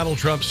of Donald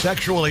Trump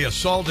sexually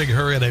assaulting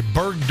her in a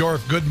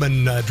Bergdorf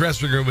Goodman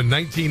dressing room in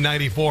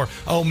 1994,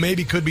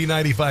 maybe could be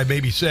 95,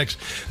 maybe 6,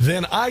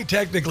 then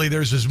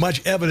there's as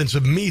much evidence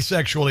of me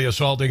sexually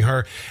assaulting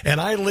her,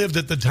 and I lived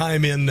at the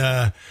time in,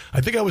 I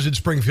think I was in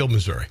Springfield,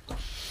 Missouri.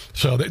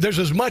 So there's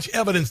as much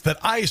evidence that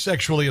I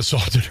sexually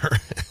assaulted her.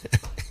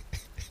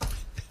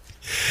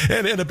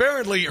 And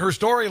apparently her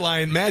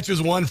storyline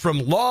matches one from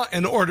Law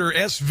and Order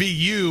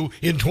SVU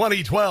in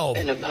 2012.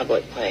 In a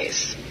public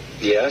place.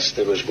 Yes,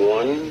 there was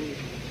one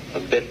a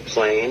bit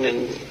plain,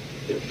 and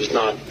it was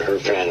not her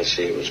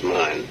fantasy, it was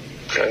mine.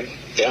 Okay.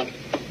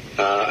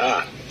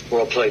 Yeah.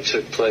 Role play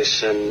took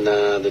place in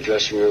the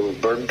dressing room of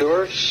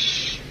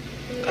Bergdorf's.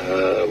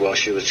 While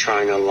she was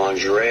trying on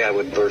lingerie, I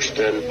would burst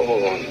in.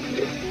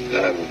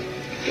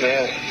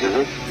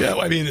 Yeah,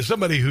 I mean,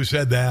 somebody who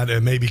said that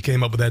and maybe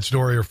came up with that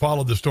story or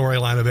followed the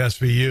storyline of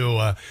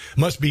SVU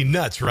must be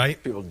nuts,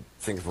 right? People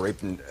think of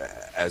rape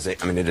as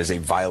it is a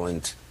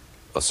violent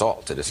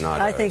assault. It is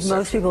not. I think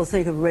most people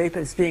think of rape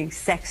as being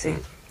sexy.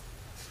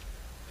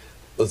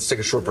 Let's take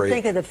a short break.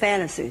 Think of the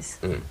fantasies.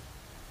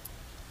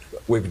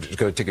 We're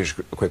going to take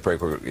a quick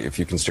break. If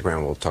you can stick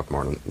around, we'll talk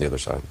more on the other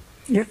side.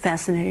 You're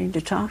fascinating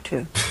to talk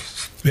to.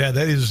 Yeah,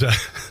 that is...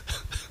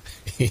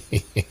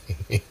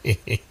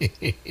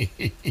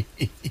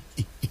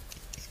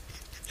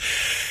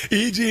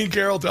 E. Jean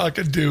Carroll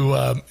talking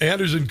to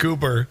Anderson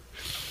Cooper.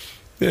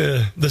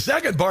 The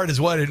second part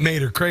is what it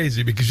made her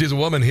crazy, because she's a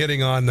woman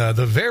hitting on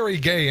the very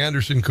gay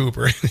Anderson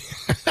Cooper.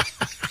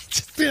 It's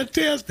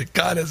fantastic.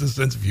 God has a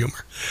sense of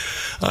humor.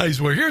 I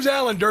swear. Here's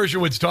Alan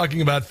Dershowitz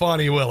talking about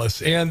Fani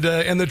Willis, and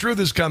the truth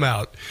has come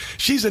out.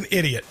 She's an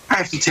idiot. I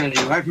have to tell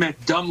you, I've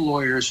met dumb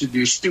lawyers who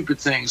do stupid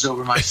things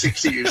over my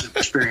 60 years of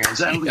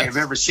experience. I don't think I've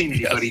ever seen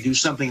anybody do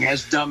something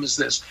as dumb as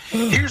this.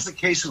 Here's the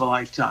case of a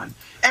lifetime.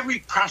 Every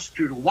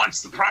prosecutor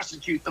wants to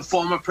prosecute the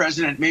former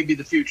president, maybe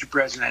the future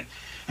president.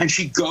 And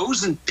she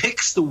goes and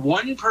picks the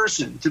one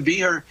person to be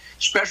her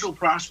special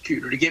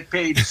prosecutor to get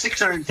paid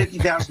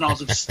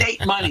 $650,000 of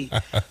state money,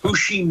 who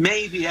she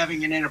may be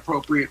having an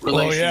inappropriate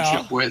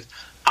relationship with.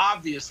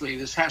 Obviously,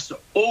 this has to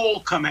all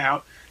come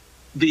out.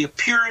 The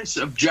appearance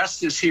of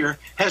justice here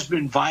has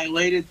been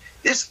violated.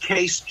 This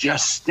case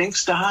just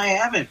stinks to high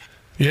heaven.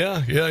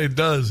 Yeah, it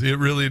does. It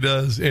really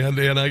does. And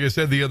like I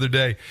said the other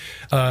day,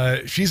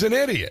 she's an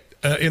idiot.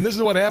 And this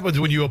is what happens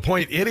when you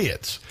appoint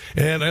idiots.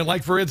 And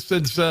like, for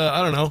instance,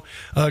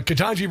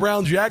 Ketanji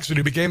Brown Jackson,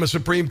 who became a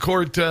Supreme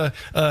Court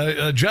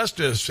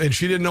justice, and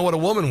she didn't know what a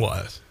woman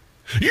was.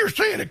 You're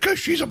saying it because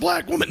she's a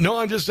black woman. No,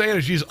 I'm just saying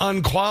that she's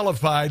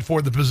unqualified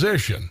for the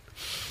position.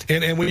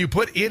 And when you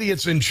put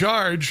idiots in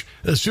charge,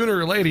 sooner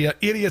or later,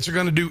 idiots are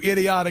going to do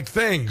idiotic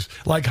things,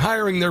 like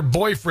hiring their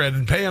boyfriend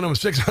and paying him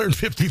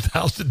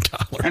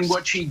 $650,000. And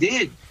what she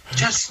did,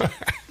 just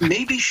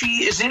maybe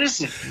she is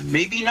innocent,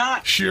 maybe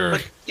not. Sure.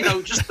 But,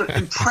 just the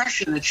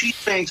impression that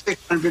she's paying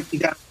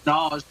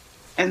 $650,000,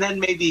 and then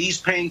maybe he's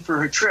paying for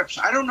her trips.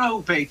 I don't know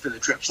who paid for the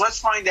trips. Let's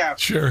find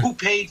out who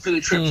paid for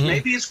the trips.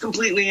 Maybe it's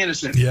completely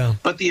innocent. Yeah.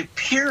 But the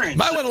appearance...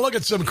 Might want to look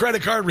at some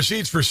credit card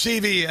receipts for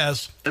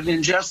CVS. ...of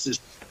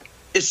injustice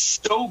is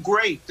so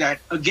great that,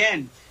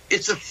 again,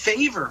 it's a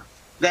favor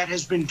that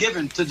has been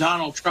given to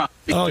Donald Trump.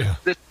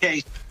 This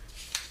case.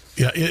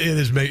 Yeah,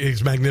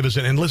 it's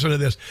magnificent. And listen to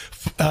this.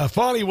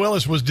 Fani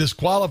Willis was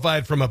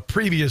disqualified from a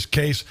previous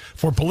case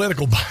for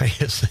political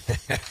bias.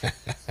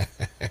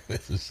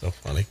 This is so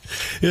funny.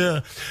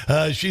 Yeah.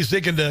 She's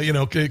thinking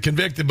to,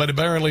 convicted, but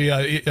apparently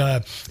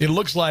it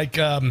looks like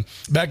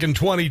back in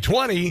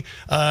 2020,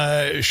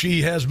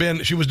 she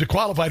was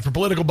disqualified for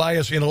political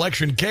bias in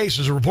election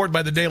cases. A report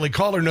by the Daily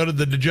Caller noted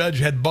that the judge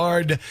had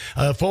barred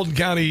Fulton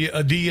County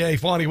DA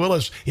Fani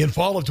Willis in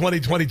fall of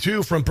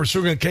 2022 from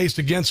pursuing a case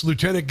against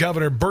Lieutenant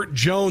Governor Burt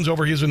Jones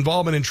over his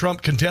involvement in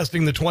Trump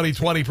contesting the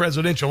 2020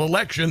 presidential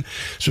election.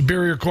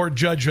 Superior Court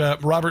Judge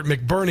Robert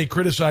McBurney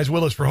criticized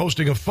Willis for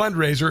hosting a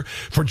fundraiser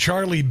for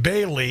Charlie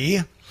Bailey,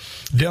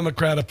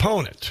 Democrat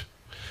opponent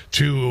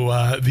to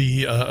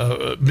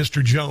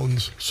Mr.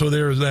 Jones. So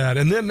there's that.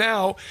 And then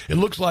now it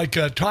looks like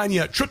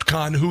Tanya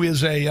Chutkan, who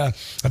is I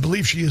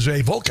believe she is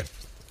a Vulcan.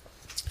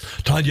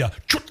 Tanya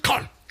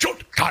Chutkan.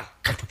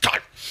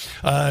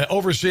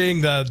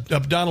 Overseeing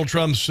Donald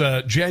Trump's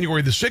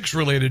January the 6th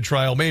related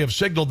trial, may have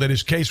signaled that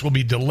his case will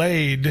be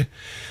delayed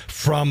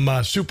from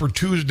Super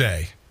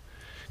Tuesday,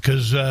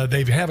 because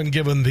they haven't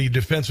given the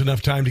defense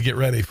enough time to get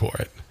ready for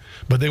it.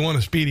 But they want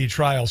a speedy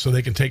trial so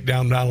they can take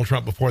down Donald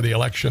Trump before the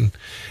election.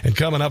 And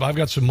coming up, I've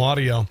got some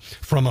audio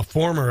from a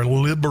former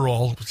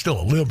liberal, still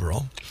a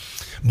liberal,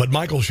 But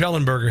Michael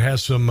Schellenberger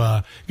has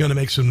going to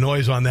make some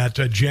noise on that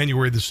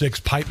January the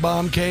 6th pipe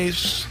bomb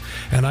case.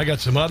 And I got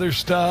some other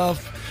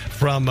stuff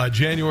from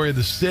January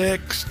the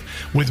 6th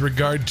with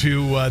regard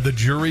to the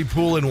jury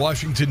pool in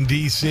Washington,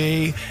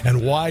 D.C.,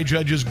 and why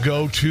judges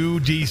go to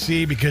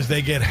D.C. because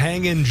they get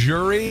hanging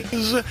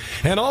juries.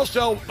 And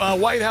also,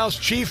 White House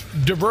Chief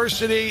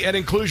Diversity and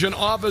Inclusion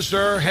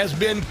Officer has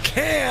been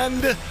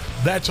canned.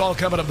 That's all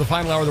coming up the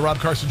final hour of the Rob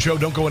Carson Show.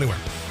 Don't go anywhere.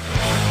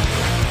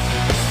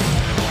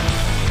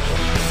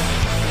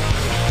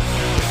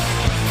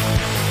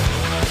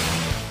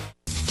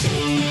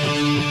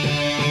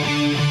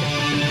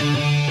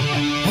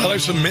 Well,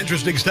 there's some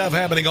interesting stuff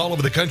happening all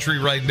over the country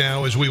right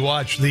now as we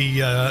watch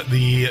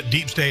the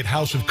deep state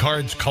House of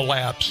Cards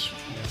collapse.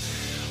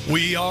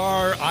 We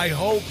are, I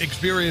hope,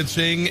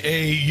 experiencing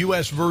a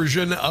U.S.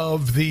 version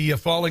of the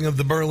falling of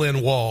the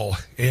Berlin Wall,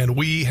 and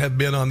we have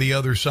been on the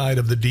other side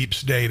of the deep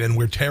state, and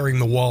we're tearing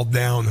the wall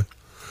down.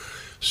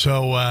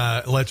 So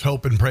let's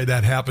hope and pray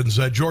that happens.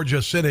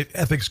 Georgia Senate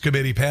Ethics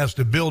Committee passed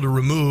a bill to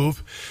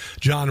remove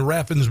John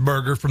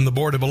Raffensperger from the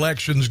Board of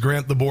Elections,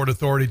 grant the board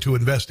authority to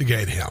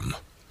investigate him.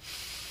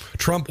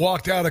 Trump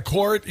walked out of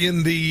court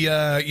in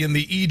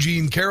the E.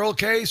 Jean Carroll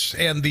case,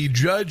 and the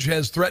judge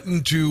has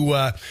threatened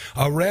to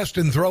arrest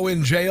and throw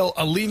in jail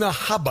Alina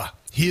Habba,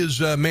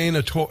 his main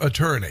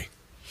attorney.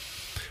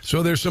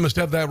 So there's some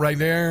stuff that right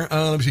there.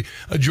 Let me see.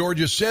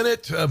 Georgia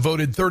Senate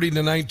voted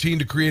 30-19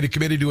 to create a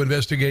committee to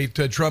investigate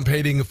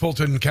Trump-hating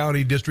Fulton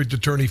County District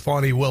Attorney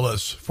Fani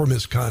Willis for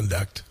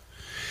misconduct.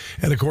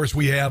 And, of course,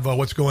 we have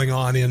what's going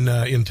on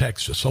in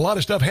Texas. A lot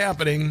of stuff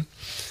happening.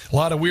 A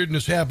lot of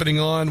weirdness happening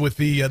on with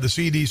the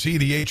CDC,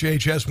 the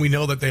HHS. We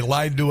know that they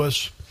lied to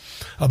us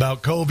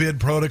about COVID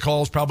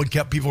protocols, probably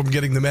kept people from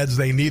getting the meds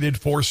they needed,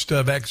 forced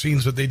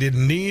vaccines that they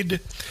didn't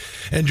need.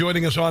 And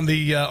joining us on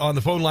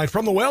the phone line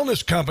from the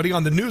Wellness Company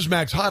on the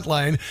Newsmax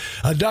hotline,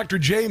 Dr.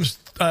 James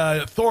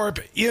Thorpe,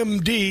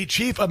 MD,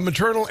 Chief of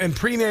Maternal and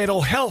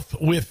Prenatal Health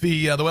with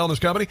the Wellness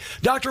Company.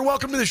 Doctor,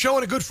 welcome to the show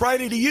and a good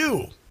Friday to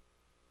you.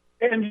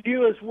 And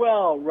you as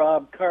well,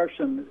 Rob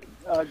Carson.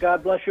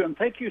 God bless you, and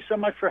thank you so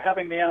much for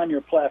having me on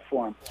your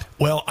platform.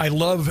 Well, I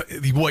love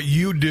what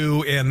you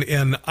do,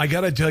 and I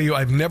got to tell you,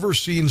 I've never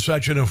seen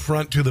such an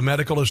affront to the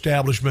medical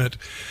establishment.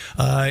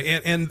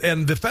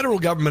 And the federal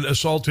government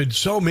assaulted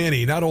so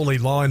many, not only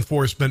law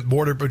enforcement,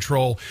 Border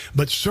Patrol,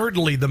 but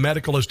certainly the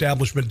medical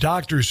establishment,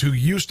 doctors who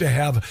used to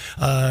have,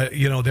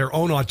 their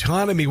own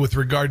autonomy with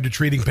regard to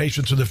treating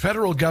patients. So the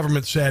federal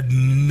government said,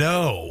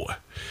 no.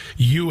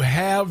 You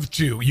have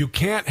to. You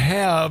can't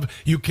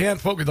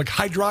focus like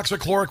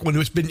hydroxychloroquine.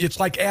 It's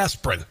like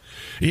aspirin.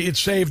 It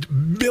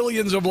saved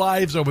billions of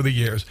lives over the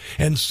years.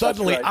 And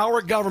suddenly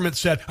our government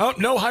said, oh,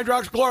 no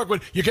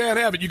hydroxychloroquine. You can't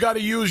have it. You got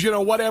to use,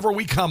 whatever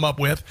we come up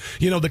with.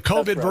 The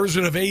COVID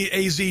version of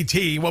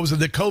AZT. What was it?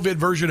 The COVID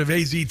version of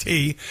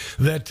AZT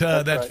that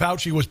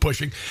Fauci was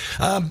pushing.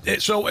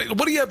 So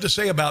what do you have to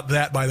say about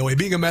that, by the way,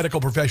 being a medical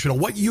professional,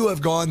 what you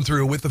have gone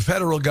through with the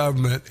federal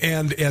government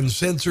and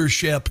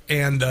censorship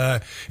and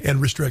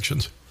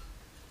restrictions?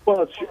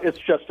 Well, it's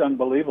just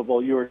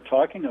unbelievable. You were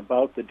talking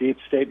about the deep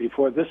state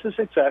before. This is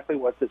exactly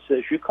what this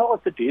is. You call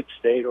it the deep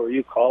state, or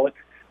you call it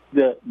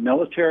the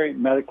military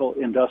medical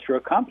industrial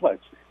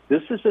complex.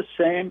 This is the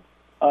same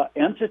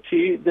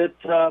entity that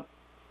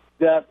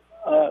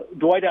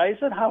Dwight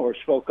Eisenhower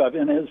spoke of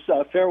in his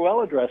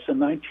farewell address in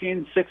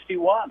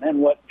 1961, and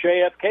what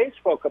JFK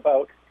spoke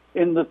about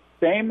in the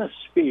famous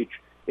speech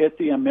at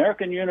the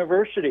American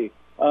University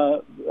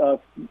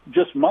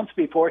just months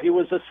before he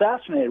was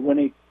assassinated, when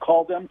he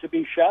called them to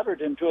be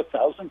shattered into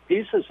 1,000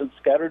 pieces and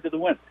scattered to the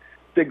wind.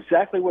 It's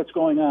exactly what's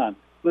going on.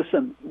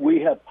 Listen,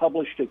 we have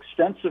published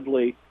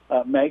extensively,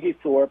 Maggie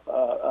Thorpe,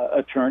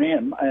 attorney,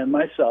 and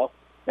myself,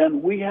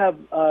 and we have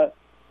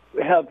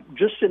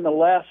just in the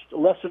last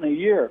less than a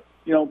year,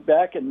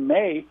 back in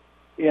May,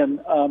 in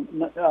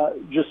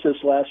just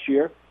this last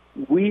year,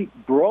 we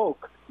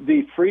broke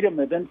the Freedom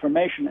of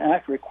Information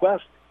Act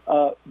request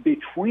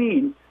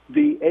between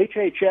the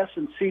HHS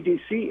and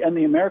CDC and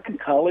the American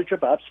College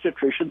of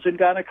Obstetricians and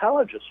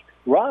Gynecologists.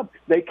 Rob,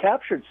 they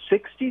captured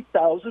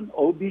 60,000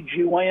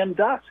 OBGYN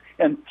docs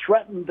and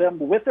threatened them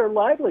with their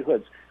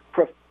livelihoods.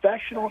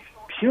 Professional,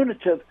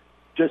 punitive,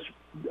 just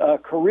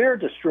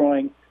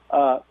career-destroying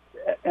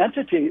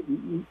entity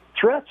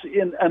threats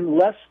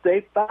unless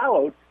they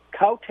followed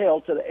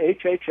kowtow to the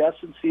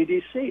HHS and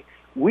CDC.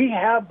 We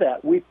have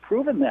that. We've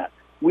proven that.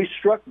 We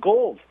struck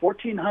gold,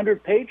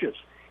 1,400 pages.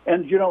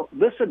 And,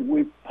 listen,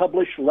 we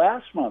published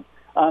last month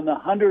on the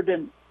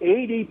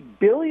 $180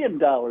 billion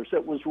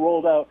that was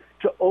rolled out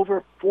to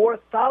over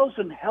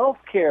 4,000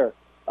 healthcare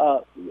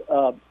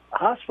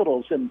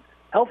hospitals and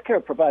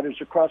healthcare providers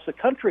across the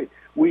country.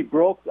 We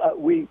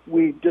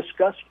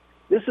discussed,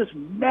 this is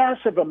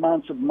massive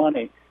amounts of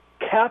money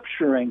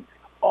capturing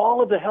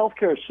all of the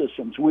healthcare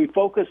systems. We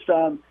focused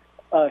on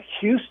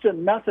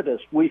Houston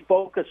Methodist,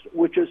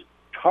 which is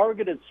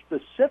targeted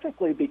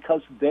specifically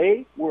because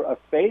they were a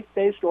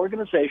faith-based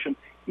organization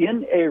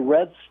in a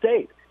red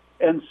state.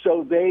 And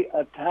so they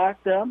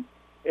attacked them,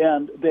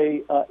 and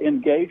they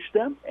engaged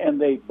them,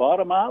 and they bought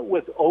them out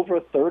with over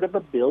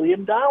 $333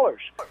 billion.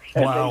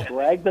 And Wow. they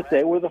bragged that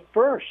they were the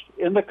first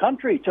in the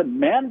country to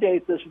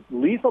mandate this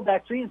lethal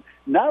vaccine,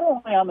 not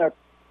only on their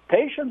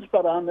patients,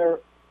 but on their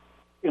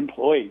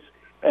employees.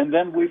 And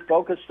then we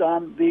focused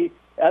on the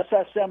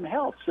SSM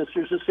Health,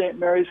 Sisters of St.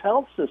 Mary's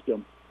Health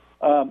System.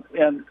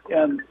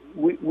 And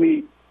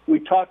we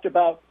talked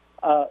about,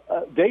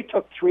 they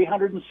took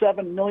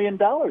 $307 million.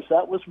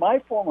 That was my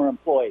former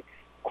employee.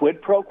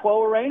 Quid pro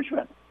quo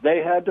arrangement.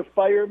 They had to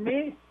fire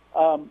me,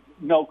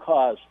 no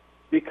cause,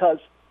 because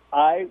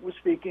I was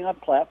speaking on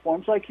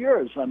platforms like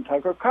yours, on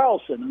Tucker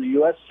Carlson in the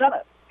U.S.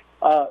 Senate.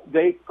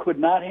 They could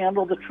not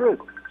handle the truth.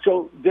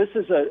 So this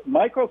is a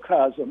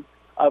microcosm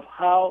of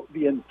how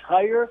the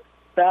entire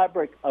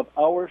fabric of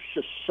our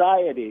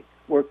society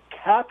were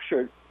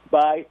captured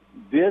by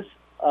this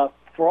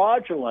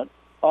fraudulent,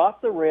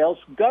 off-the-rails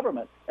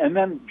government. And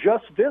then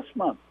just this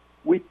month,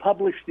 we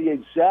published the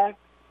exact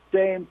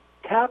same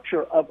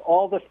capture of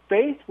all the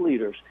faith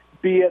leaders,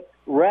 be it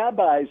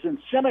rabbis and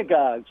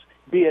synagogues,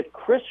 be it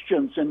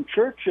Christians and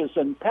churches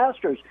and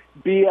pastors,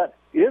 be it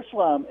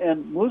Islam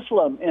and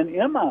Muslim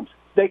and imams.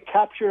 They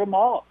captured them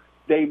all.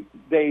 They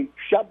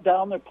shut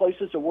down their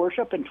places of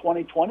worship in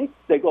 2020.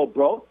 They go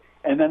broke.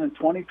 And then in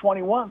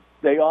 2021,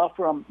 they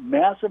offer them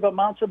massive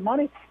amounts of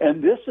money.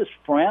 And this is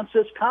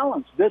Francis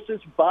Collins. This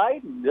is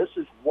Biden. This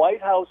is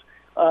White House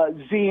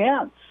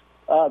Zients,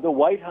 the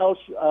White House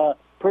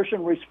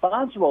person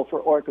responsible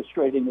for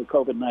orchestrating the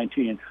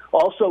COVID-19.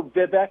 Also,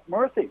 Vivek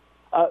Murthy,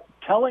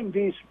 telling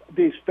these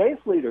faith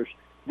leaders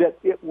that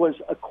it was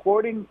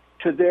according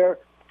to their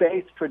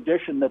faith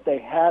tradition that they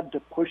had to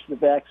push the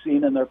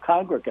vaccine in their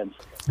congregants.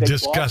 They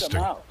Disgusting.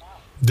 bought them out.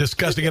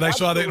 Disgusting. And I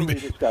saw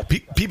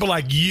that people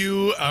like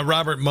you,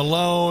 Robert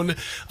Malone,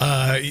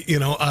 Marty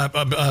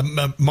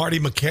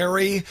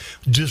McCary,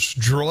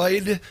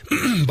 destroyed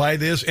by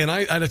this. And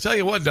I tell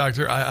you what,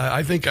 Doctor,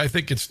 I think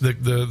it's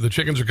the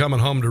chickens are coming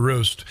home to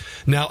roost.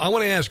 Now, I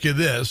want to ask you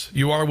this.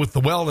 You are with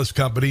the Wellness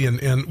Company, and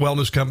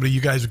Wellness Company,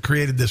 you guys have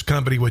created this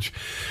company, which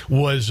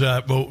was,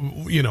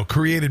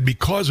 created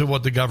because of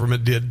what the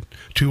government did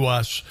to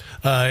us.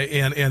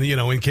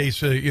 In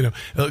case, your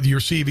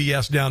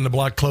CVS down the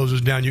block closes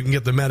down, you can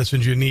get the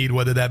medicines you need,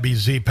 whether that be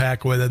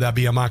Z-Pak, whether that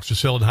be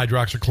amoxicillin,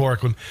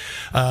 hydroxychloroquine,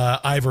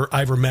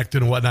 ivermectin,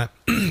 and whatnot.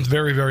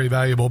 Very, very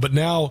valuable. But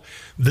now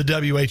the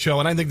WHO,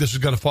 and I think this is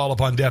going to fall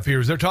upon deaf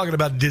ears, they're talking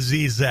about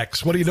Disease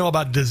X. What do you know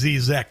about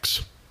Disease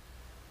X?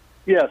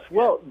 Yes,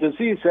 well,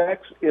 Disease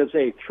X is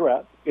a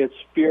threat. It's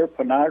fear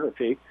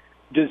pornography.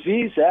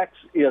 Disease X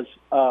is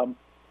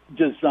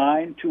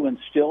designed to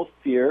instill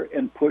fear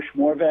and push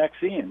more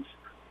vaccines.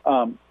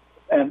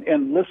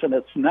 And listen,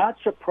 it's not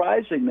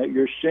surprising that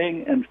you're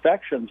seeing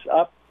infections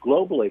up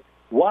globally.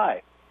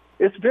 Why?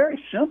 It's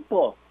very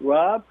simple,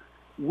 Rob.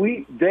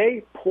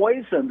 They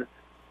poisoned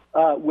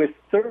with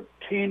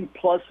 13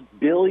 plus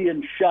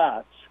billion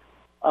shots,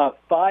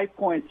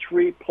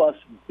 5.3 plus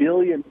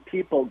billion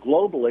people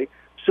globally.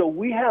 So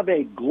we have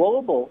a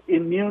global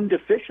immune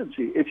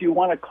deficiency, if you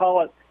want to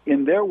call it,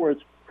 in their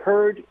words,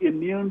 herd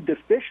immune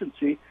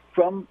deficiency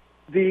from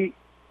the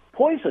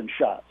poison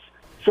shots.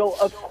 So,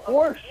 of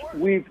course,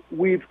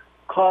 we've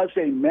caused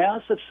a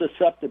massive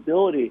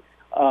susceptibility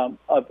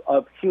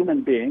of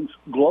human beings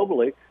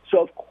globally.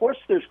 So, of course,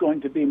 there's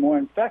going to be more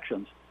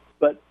infections.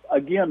 But,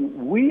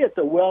 again, we at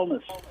the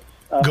Wellness...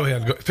 Go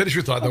ahead. Finish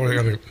your thought. We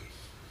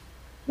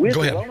at the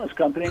Wellness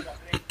Company,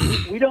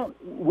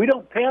 we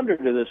don't pander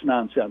to this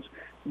nonsense.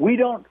 We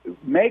don't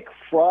make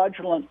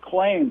fraudulent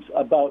claims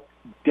about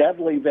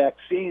deadly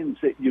vaccines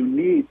that you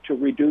need to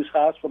reduce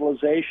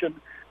hospitalization,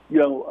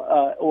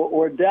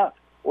 or death,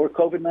 or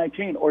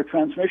COVID-19, or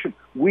transmission.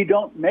 We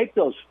don't make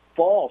those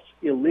false,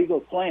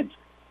 illegal claims.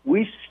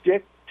 We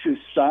stick to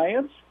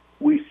science.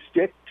 We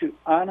stick to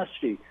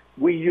honesty.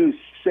 We use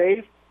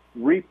safe,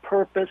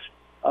 repurposed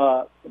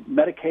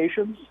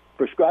medications,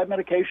 prescribed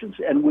medications,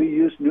 and we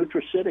use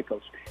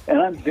nutraceuticals.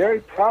 And I'm very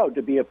proud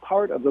to be a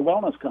part of the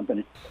Wellness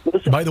Company.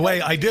 Listen, by the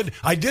way, I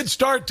did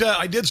start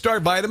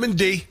vitamin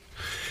D,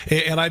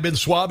 and I've been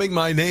swabbing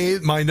my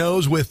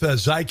nose with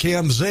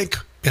Zicam Zinc.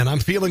 And I'm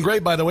feeling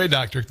great, by the way,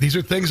 Doctor. These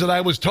are things that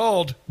I was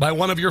told by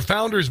one of your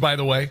founders, by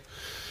the way,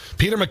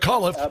 Peter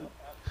McCullough.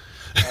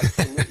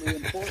 Absolutely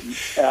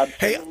important.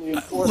 Absolutely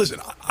important. Listen,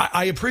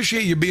 I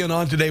appreciate you being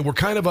on today. We're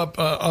kind of up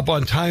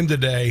on time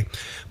today,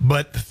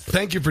 but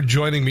thank you for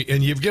joining me.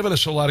 And you've given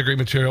us a lot of great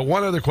material.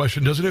 One other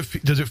question: does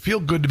it feel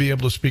good to be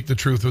able to speak the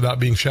truth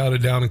without being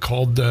shouted down and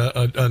called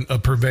a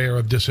purveyor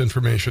of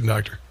disinformation,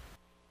 Doctor?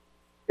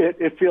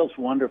 It feels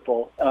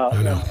wonderful,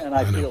 and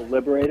I feel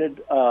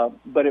liberated.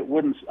 But it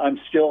wouldn't. I'm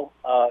still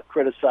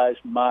criticized,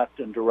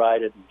 mocked, and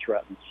derided and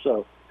threatened.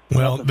 So,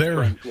 well,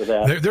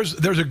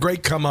 there's a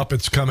great come up.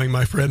 It's coming,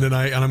 my friend, and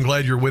I'm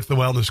glad you're with the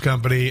Wellness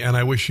Company. And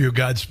I wish you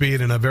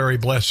Godspeed and a very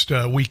blessed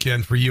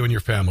weekend for you and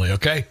your family.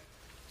 Okay.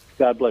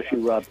 God bless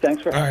you, Rob.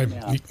 Thanks for having me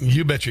on.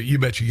 You betcha.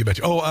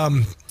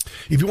 Oh,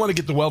 if you want to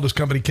get the Wellness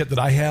Company kit that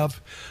I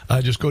have,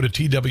 just go to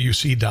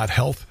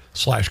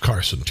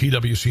twc.health/Carson.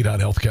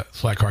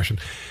 twc.health/Carson.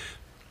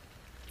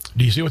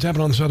 Do you see what's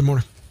happening on the southern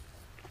border?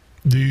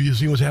 Do you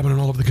see what's happening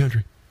all over the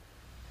country?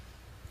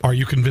 Are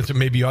you convinced that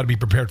maybe you ought to be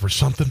prepared for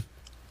something?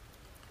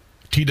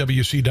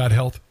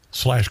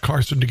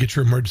 twc.health/Carson to get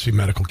your emergency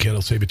medical kit.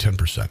 It'll save you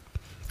 10%.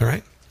 All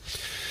right?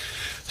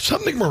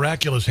 Something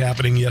miraculous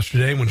happening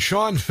yesterday when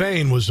Sean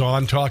Fain was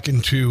on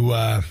talking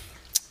to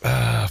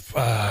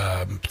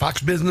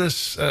Fox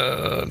Business.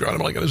 Drawing a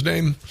blank on his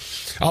name.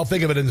 I'll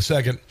think of it in a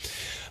second.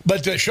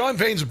 But Sean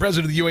Fain's the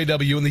president of the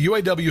UAW, and the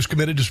UAW is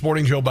committed to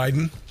supporting Joe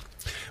Biden.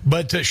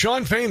 But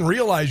Sean Fain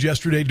realized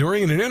yesterday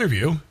during an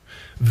interview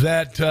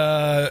that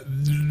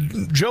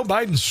Joe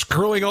Biden's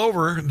screwing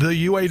over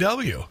the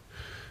UAW.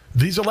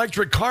 These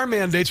electric car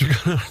mandates are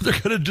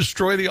going to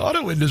destroy the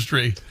auto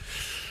industry.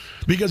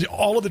 Because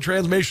all of the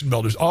transmission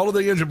builders, all of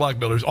the engine block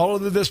builders, all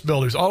of the this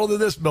builders, all of the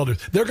this builders,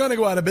 they're going to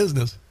go out of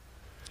business.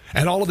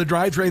 And all of the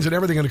drivetrains and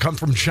everything are going to come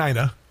from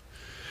China.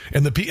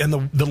 And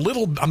the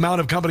little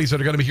amount of companies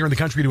that are going to be here in the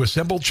country to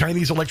assemble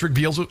Chinese electric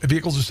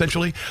vehicles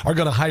essentially are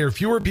going to hire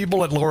fewer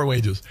people at lower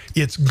wages.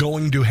 It's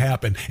going to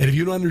happen. And if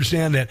you don't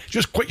understand that,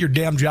 just quit your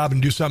damn job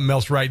and do something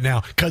else right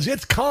now, because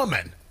it's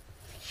coming.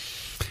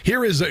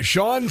 Here is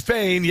Sean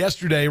Fain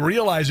yesterday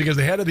realizing as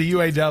the head of the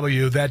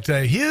UAW that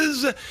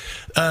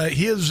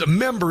his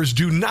members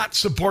do not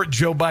support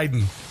Joe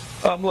Biden.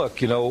 Look,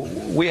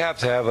 we have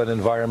to have an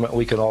environment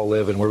we can all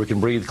live in where we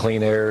can breathe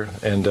clean air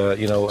and,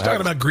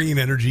 talking about green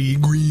energy,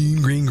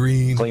 green.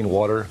 Clean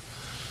water.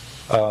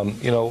 The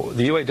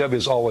UAW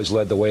has always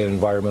led the way in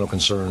environmental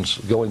concerns,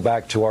 going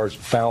back to our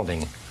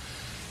founding.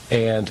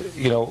 And,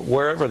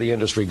 wherever the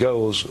industry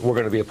goes, we're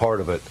going to be a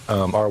part of it.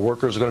 Our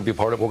workers are going to be a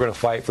part of it. We're going to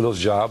fight for those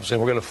jobs, and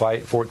we're going to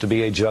fight for it to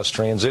be a just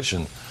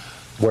transition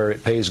where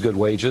it pays good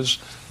wages,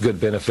 good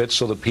benefits,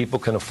 so that people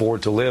can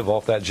afford to live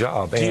off that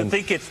job. Do you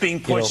think it's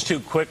being pushed too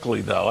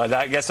quickly, though?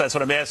 I guess that's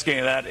what I'm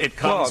asking, that it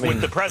comes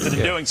with the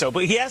president doing so.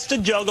 But he has to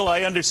juggle,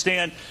 I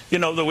understand,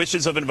 the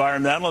wishes of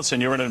environmentalists,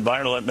 and you're an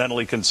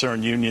environmentally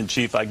concerned union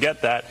chief, I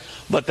get that.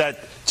 But that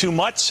too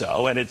much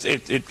so, and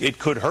it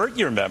could hurt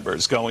your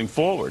members going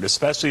forward,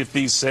 especially if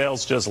these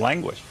sales just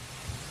languish.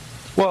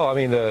 Well,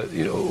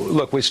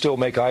 look, we still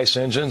make ICE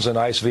engines and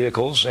ICE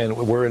vehicles, and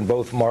we're in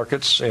both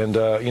markets. And,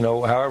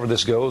 however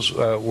this goes,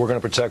 we're going to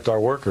protect our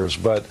workers.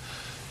 But,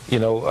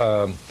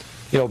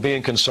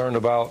 being concerned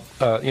about,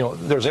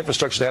 there's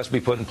infrastructure that has to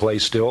be put in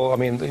place still.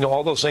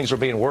 All those things are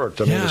being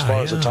worked. As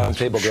far as the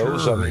timetable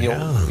goes,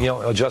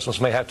 adjustments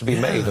may have to be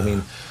made.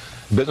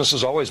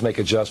 Businesses always make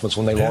adjustments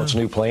when they launch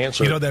new plants.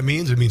 You know what that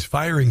means? It means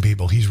firing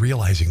people. He's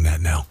realizing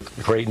that now.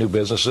 Create new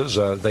businesses.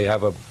 They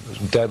have a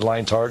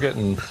deadline target,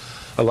 and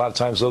a lot of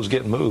times those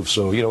get moved.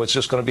 So, it's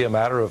just going to be a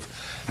matter of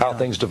how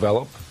things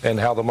develop and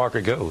how the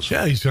market goes.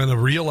 Yeah, he's kind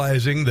of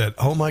realizing that,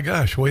 oh my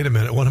gosh, wait a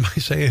minute, what am I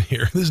saying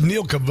here? This is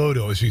Neil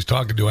Cavuto as he's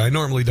talking to. I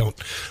normally don't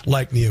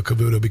like Neil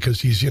Cavuto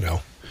because he's,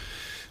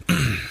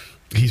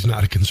 he's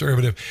not a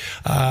conservative.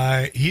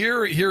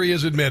 Here he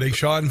is admitting,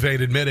 Sean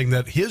Fain admitting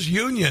that his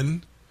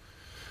union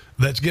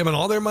that's given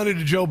all their money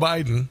to Joe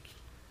Biden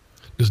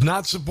does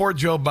not support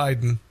Joe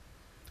Biden.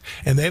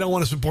 And they don't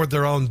want to support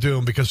their own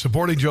doom because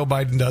supporting Joe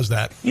Biden does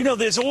that.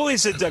 There's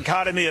always a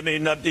dichotomy.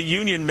 The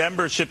union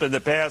membership in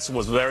the past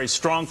was very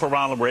strong for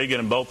Ronald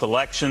Reagan in both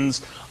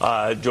elections.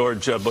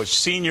 George Bush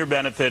Sr.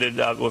 benefited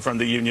from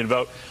the union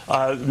vote.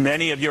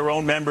 Many of your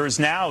own members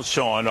now,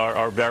 Sean,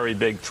 are very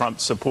big Trump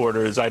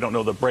supporters. I don't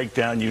know the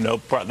breakdown. You know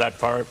that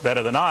far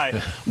better than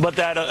I. But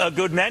that a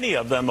good many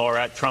of them are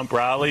at Trump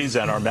rallies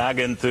and are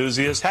MAGA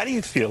enthusiasts. How do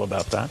you feel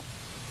about that?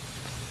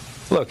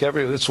 Look,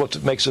 it's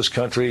what makes this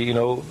country,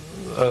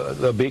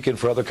 a beacon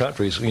for other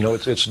countries.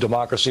 It's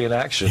democracy in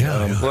action.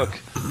 Look,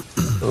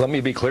 let me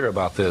be clear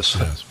about this.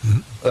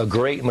 A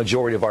great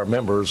majority of our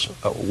members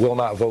will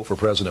not vote for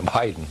President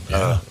Biden.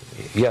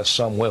 Yes,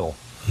 some will.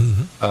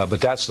 But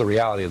that's the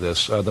reality of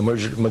this.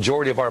 The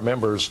majority of our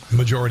members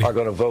are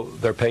going to vote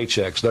their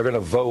paychecks. They're going to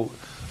vote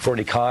for an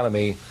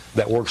economy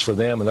that works for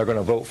them, and they're going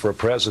to vote for a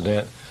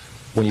president.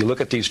 When you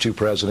look at these two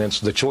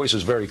presidents, the choice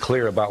is very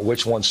clear about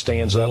which one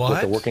stands up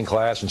with the working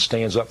class and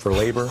stands up for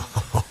labor,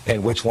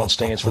 and which one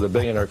stands for the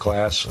billionaire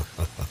class,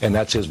 and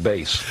that's his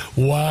base.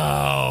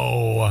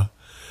 Wow.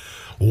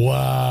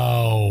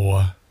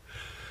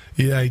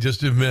 Yeah, he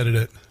just admitted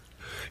it.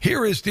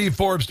 Here is Steve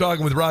Forbes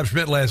talking with Rob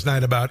Schmidt last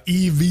night about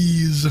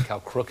EVs. How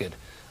crooked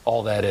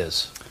all that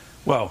is.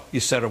 Well, you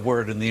said a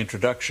word in the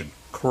introduction,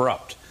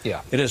 corrupt.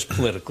 Yeah. It is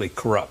politically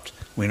corrupt.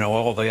 We know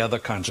all the other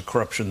kinds of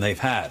corruption they've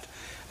had.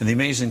 And the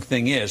amazing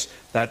thing is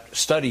that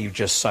study you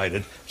just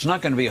cited, it's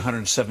not going to be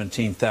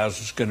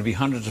 117,000. It's going to be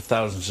hundreds of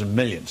thousands and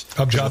millions.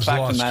 Of jobs lost. The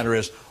fact lost. of the matter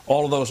is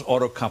all of those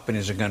auto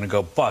companies are going to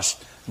go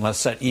bust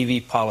unless that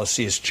EV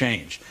policy is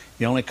changed.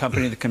 The only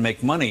company that can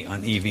make money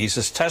on EVs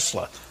is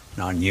Tesla.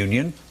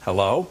 Non-union,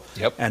 hello.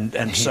 Yep.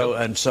 And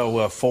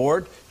so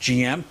Ford,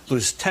 GM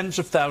lose tens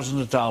of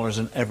thousands of dollars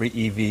in every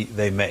EV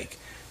they make.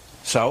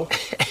 So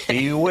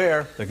be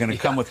aware, they're going to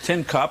come with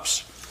tin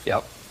cups.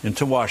 Yep.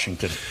 into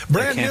Washington.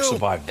 Brand they can't new,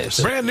 survive this.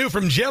 Brand new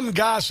from Jim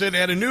Gossett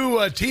and a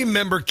new team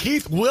member,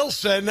 Keith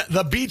Wilson,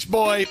 the Beach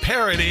Boy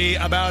parody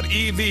about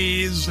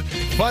EVs.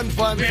 Fun.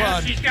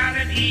 She's got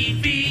an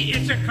EV.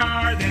 It's a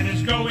car that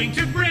is going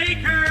to break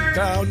her.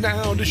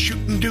 Down to shoot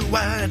and do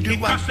I. It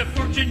costs a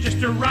fortune just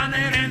to run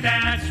it, and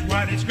that's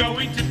what it's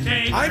going to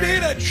take. I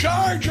need a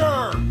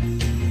charger.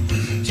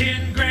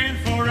 10 grand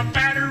for a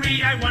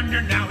battery. I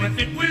wonder now if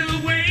it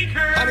will wake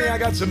her. Honey, I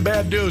got some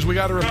bad news. We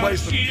got to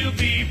replace them. She'll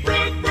be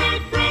broke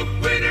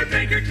when her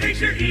banker takes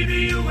her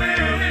EV away.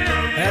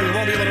 And you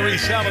won't be able to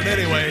resell it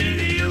anyway.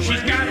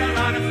 She's got a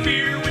lot of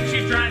fear when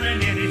she's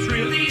driving, and it's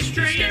really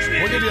strange.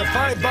 We'll give you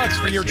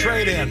 $5 for your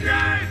trade-in.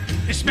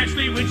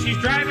 Especially when she's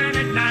driving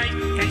at night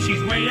and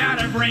she's way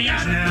out of range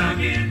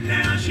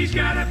now. She's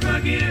got to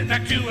plug in.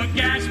 Back to a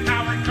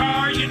gas-powered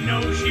car, you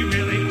know she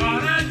really ought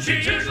to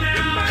change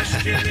now.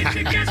 It's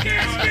a gas.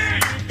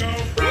 Go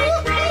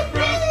broke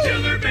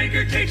till her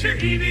banker takes her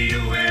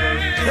EV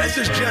away. This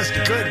is just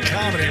good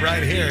comedy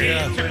right here.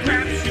 It's a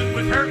crapshoot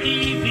with her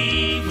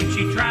EV when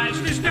she tries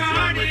to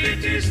start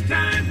it this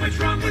time. What's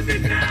wrong with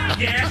it now?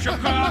 Yeah, she'll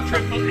call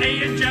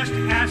AAA and just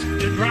ask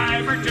the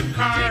driver to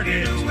cart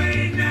it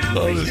away now.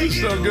 Oh, this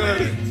is so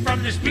good.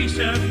 From this piece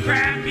of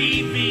crap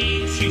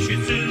EV, she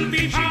should soon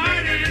be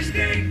parted.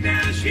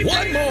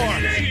 One more.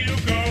 She'll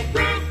go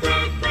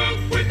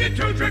broke when the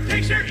tow truck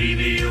takes her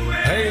EV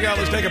away. There you go.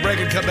 Let's take a break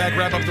and come back.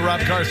 Wrap up the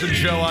Rob Carson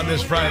Show on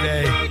this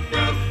Friday.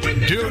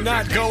 Do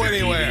not go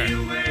anywhere.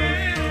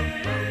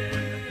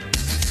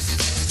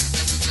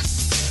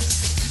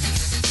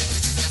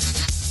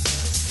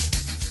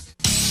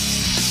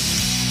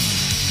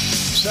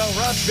 So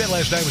Rob Schmidt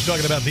last night was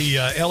talking about the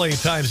L.A.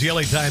 Times. The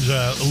L.A. Times,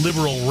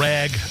 liberal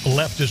rag,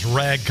 leftist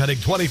rag, cutting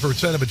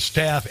 20% of its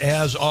staff,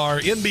 as are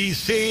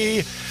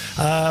NBC.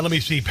 Let me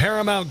see,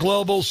 Paramount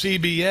Global,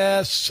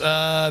 CBS,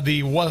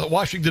 the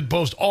Washington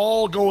Post,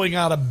 all going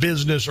out of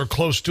business or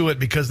close to it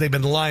because they've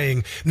been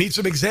lying. Need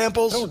some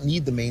examples? I don't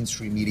need the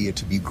mainstream media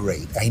to be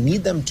great. I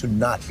need them to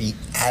not be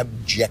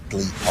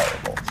abjectly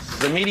horrible.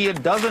 The media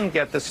doesn't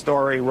get the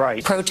story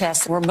right.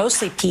 Protests were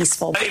mostly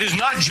peaceful. It is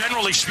not,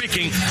 generally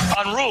speaking,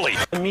 unruly.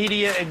 The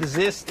media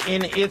exists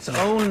in its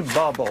own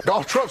bubble.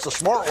 Donald Trump's a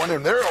smart one,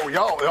 and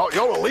y'all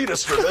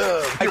elitists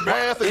are your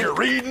math and your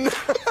reading.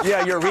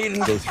 Yeah, you're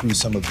reading. Go through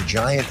some of the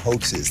giant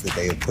hoaxes that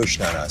they have pushed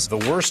on us. The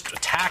worst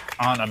attack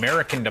on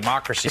American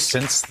democracy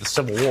since the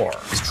Civil War.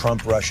 Is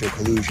Trump-Russia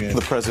collusion.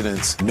 The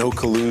president's no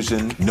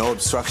collusion, no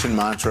obstruction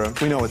mantra.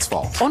 We know it's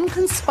false. On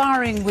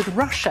conspiring with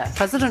Russia,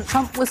 President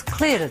Trump was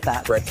cleared of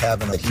that. Brett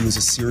Kavanaugh, he was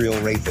a serial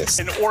rapist.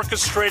 An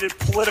orchestrated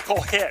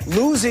political hit.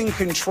 Losing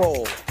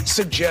control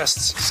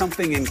suggests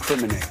something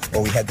incriminating.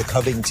 Or we had the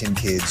Covington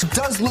kids. It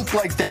does look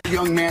like that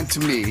young man to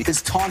me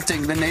is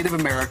taunting the Native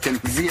American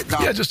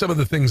Vietnam. Yeah, just some of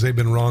the things they've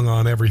been wrong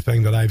on,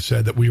 everything that I've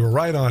said, that we were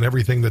right on,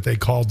 everything that they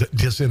called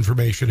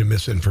disinformation and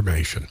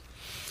misinformation.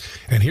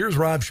 And here's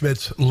Rob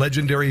Schmidt's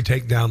legendary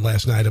takedown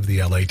last night of the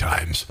L.A.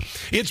 Times.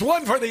 It's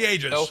one for the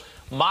ages. So,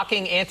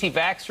 mocking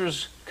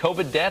anti-vaxxers'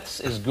 COVID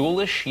deaths is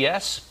ghoulish,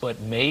 yes, but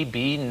may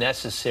be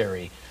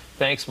necessary.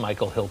 Thanks,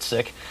 Michael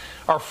Hiltzik.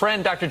 Our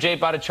friend Dr. Jay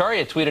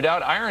Bhattacharya tweeted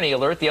out, irony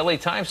alert, the L.A.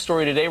 Times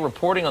story today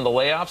reporting on the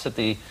layoffs at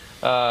the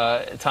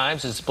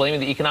Times is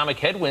blaming the economic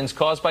headwinds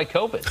caused by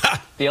COVID.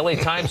 The L.A.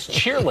 Times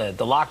cheerled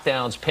the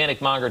lockdowns,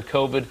 panic-mongered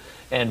COVID,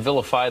 and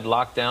vilified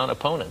lockdown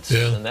opponents.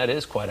 Yeah. And that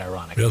is quite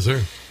ironic. Yes,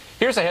 sir.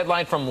 Here's a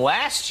headline from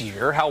last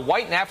year, how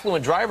white and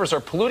affluent drivers are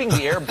polluting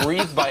the air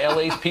breathed by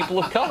LA's people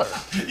of color.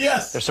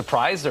 Yes. They're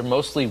surprised they're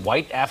mostly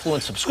white,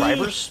 affluent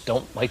subscribers.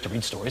 Don't like to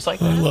read stories like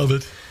that. I love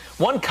it.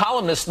 One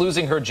columnist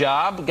losing her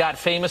job got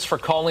famous for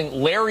calling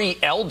Larry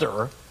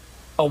Elder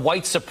a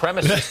white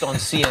supremacist on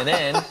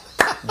CNN,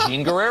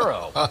 Jean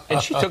Guerrero.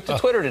 And she took to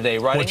Twitter today,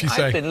 writing,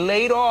 I've been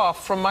laid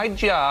off from my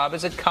job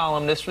as a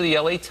columnist for the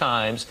LA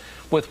Times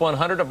with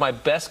 100 of my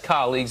best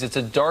colleagues. It's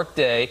a dark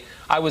day.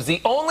 I was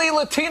the only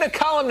Latina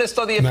columnist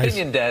on the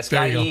opinion desk,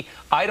 i.e.,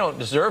 I don't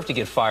deserve to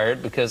get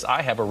fired because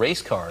I have a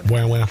race card.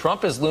 Well.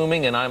 Trump is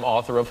looming, and I'm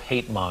author of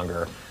Hate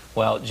Monger.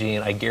 Well,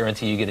 Gene, I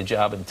guarantee you get a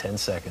job in 10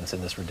 seconds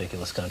in this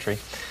ridiculous country.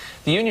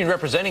 The union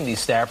representing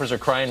these staffers are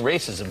crying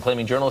racism,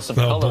 claiming journalists of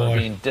color are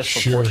being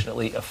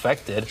disproportionately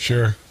affected.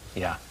 Sure.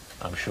 Yeah,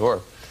 I'm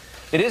sure.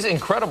 It is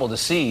incredible to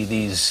see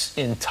these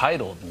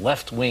entitled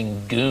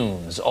left-wing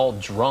goons all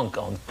drunk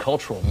on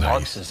cultural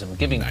Marxism,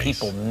 giving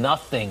people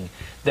nothing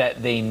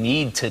that they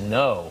need to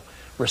know,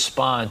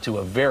 respond to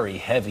a very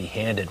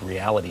heavy-handed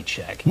reality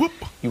check. Whoop.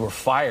 You were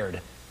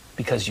fired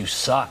because you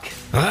suck.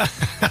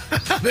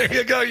 There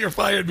you go. You're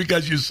fired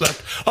because you suck.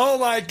 Oh,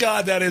 my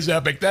God. That is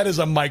epic. That is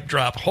a mic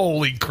drop.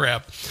 Holy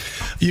crap.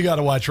 You got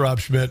to watch Rob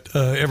Schmidt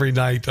every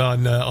night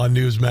on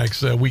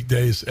Newsmax,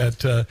 weekdays at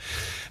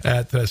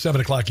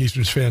 7 o'clock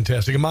Eastern. Is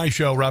fantastic. And my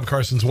show, Rob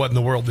Carson's What in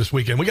the World This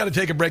Weekend. We got to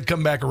take a break,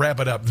 come back, and wrap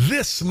it up.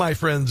 This, my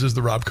friends, is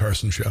the Rob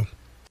Carson Show.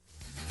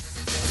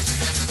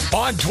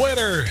 On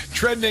Twitter,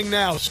 trending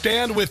now,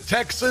 stand with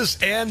Texas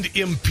and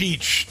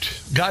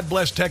impeached. God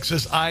bless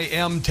Texas. I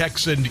am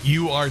Texan.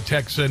 You are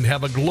Texan.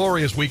 Have a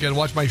glorious weekend.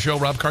 Watch my show,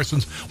 Rob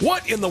Carson's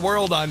What in the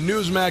World on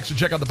Newsmax. And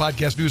check out the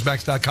podcast,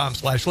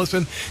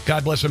 newsmax.com/listen.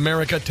 God bless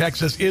America,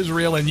 Texas,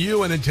 Israel, and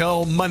you. And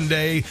until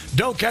Monday,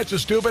 don't catch the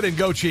stupid and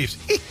go Chiefs.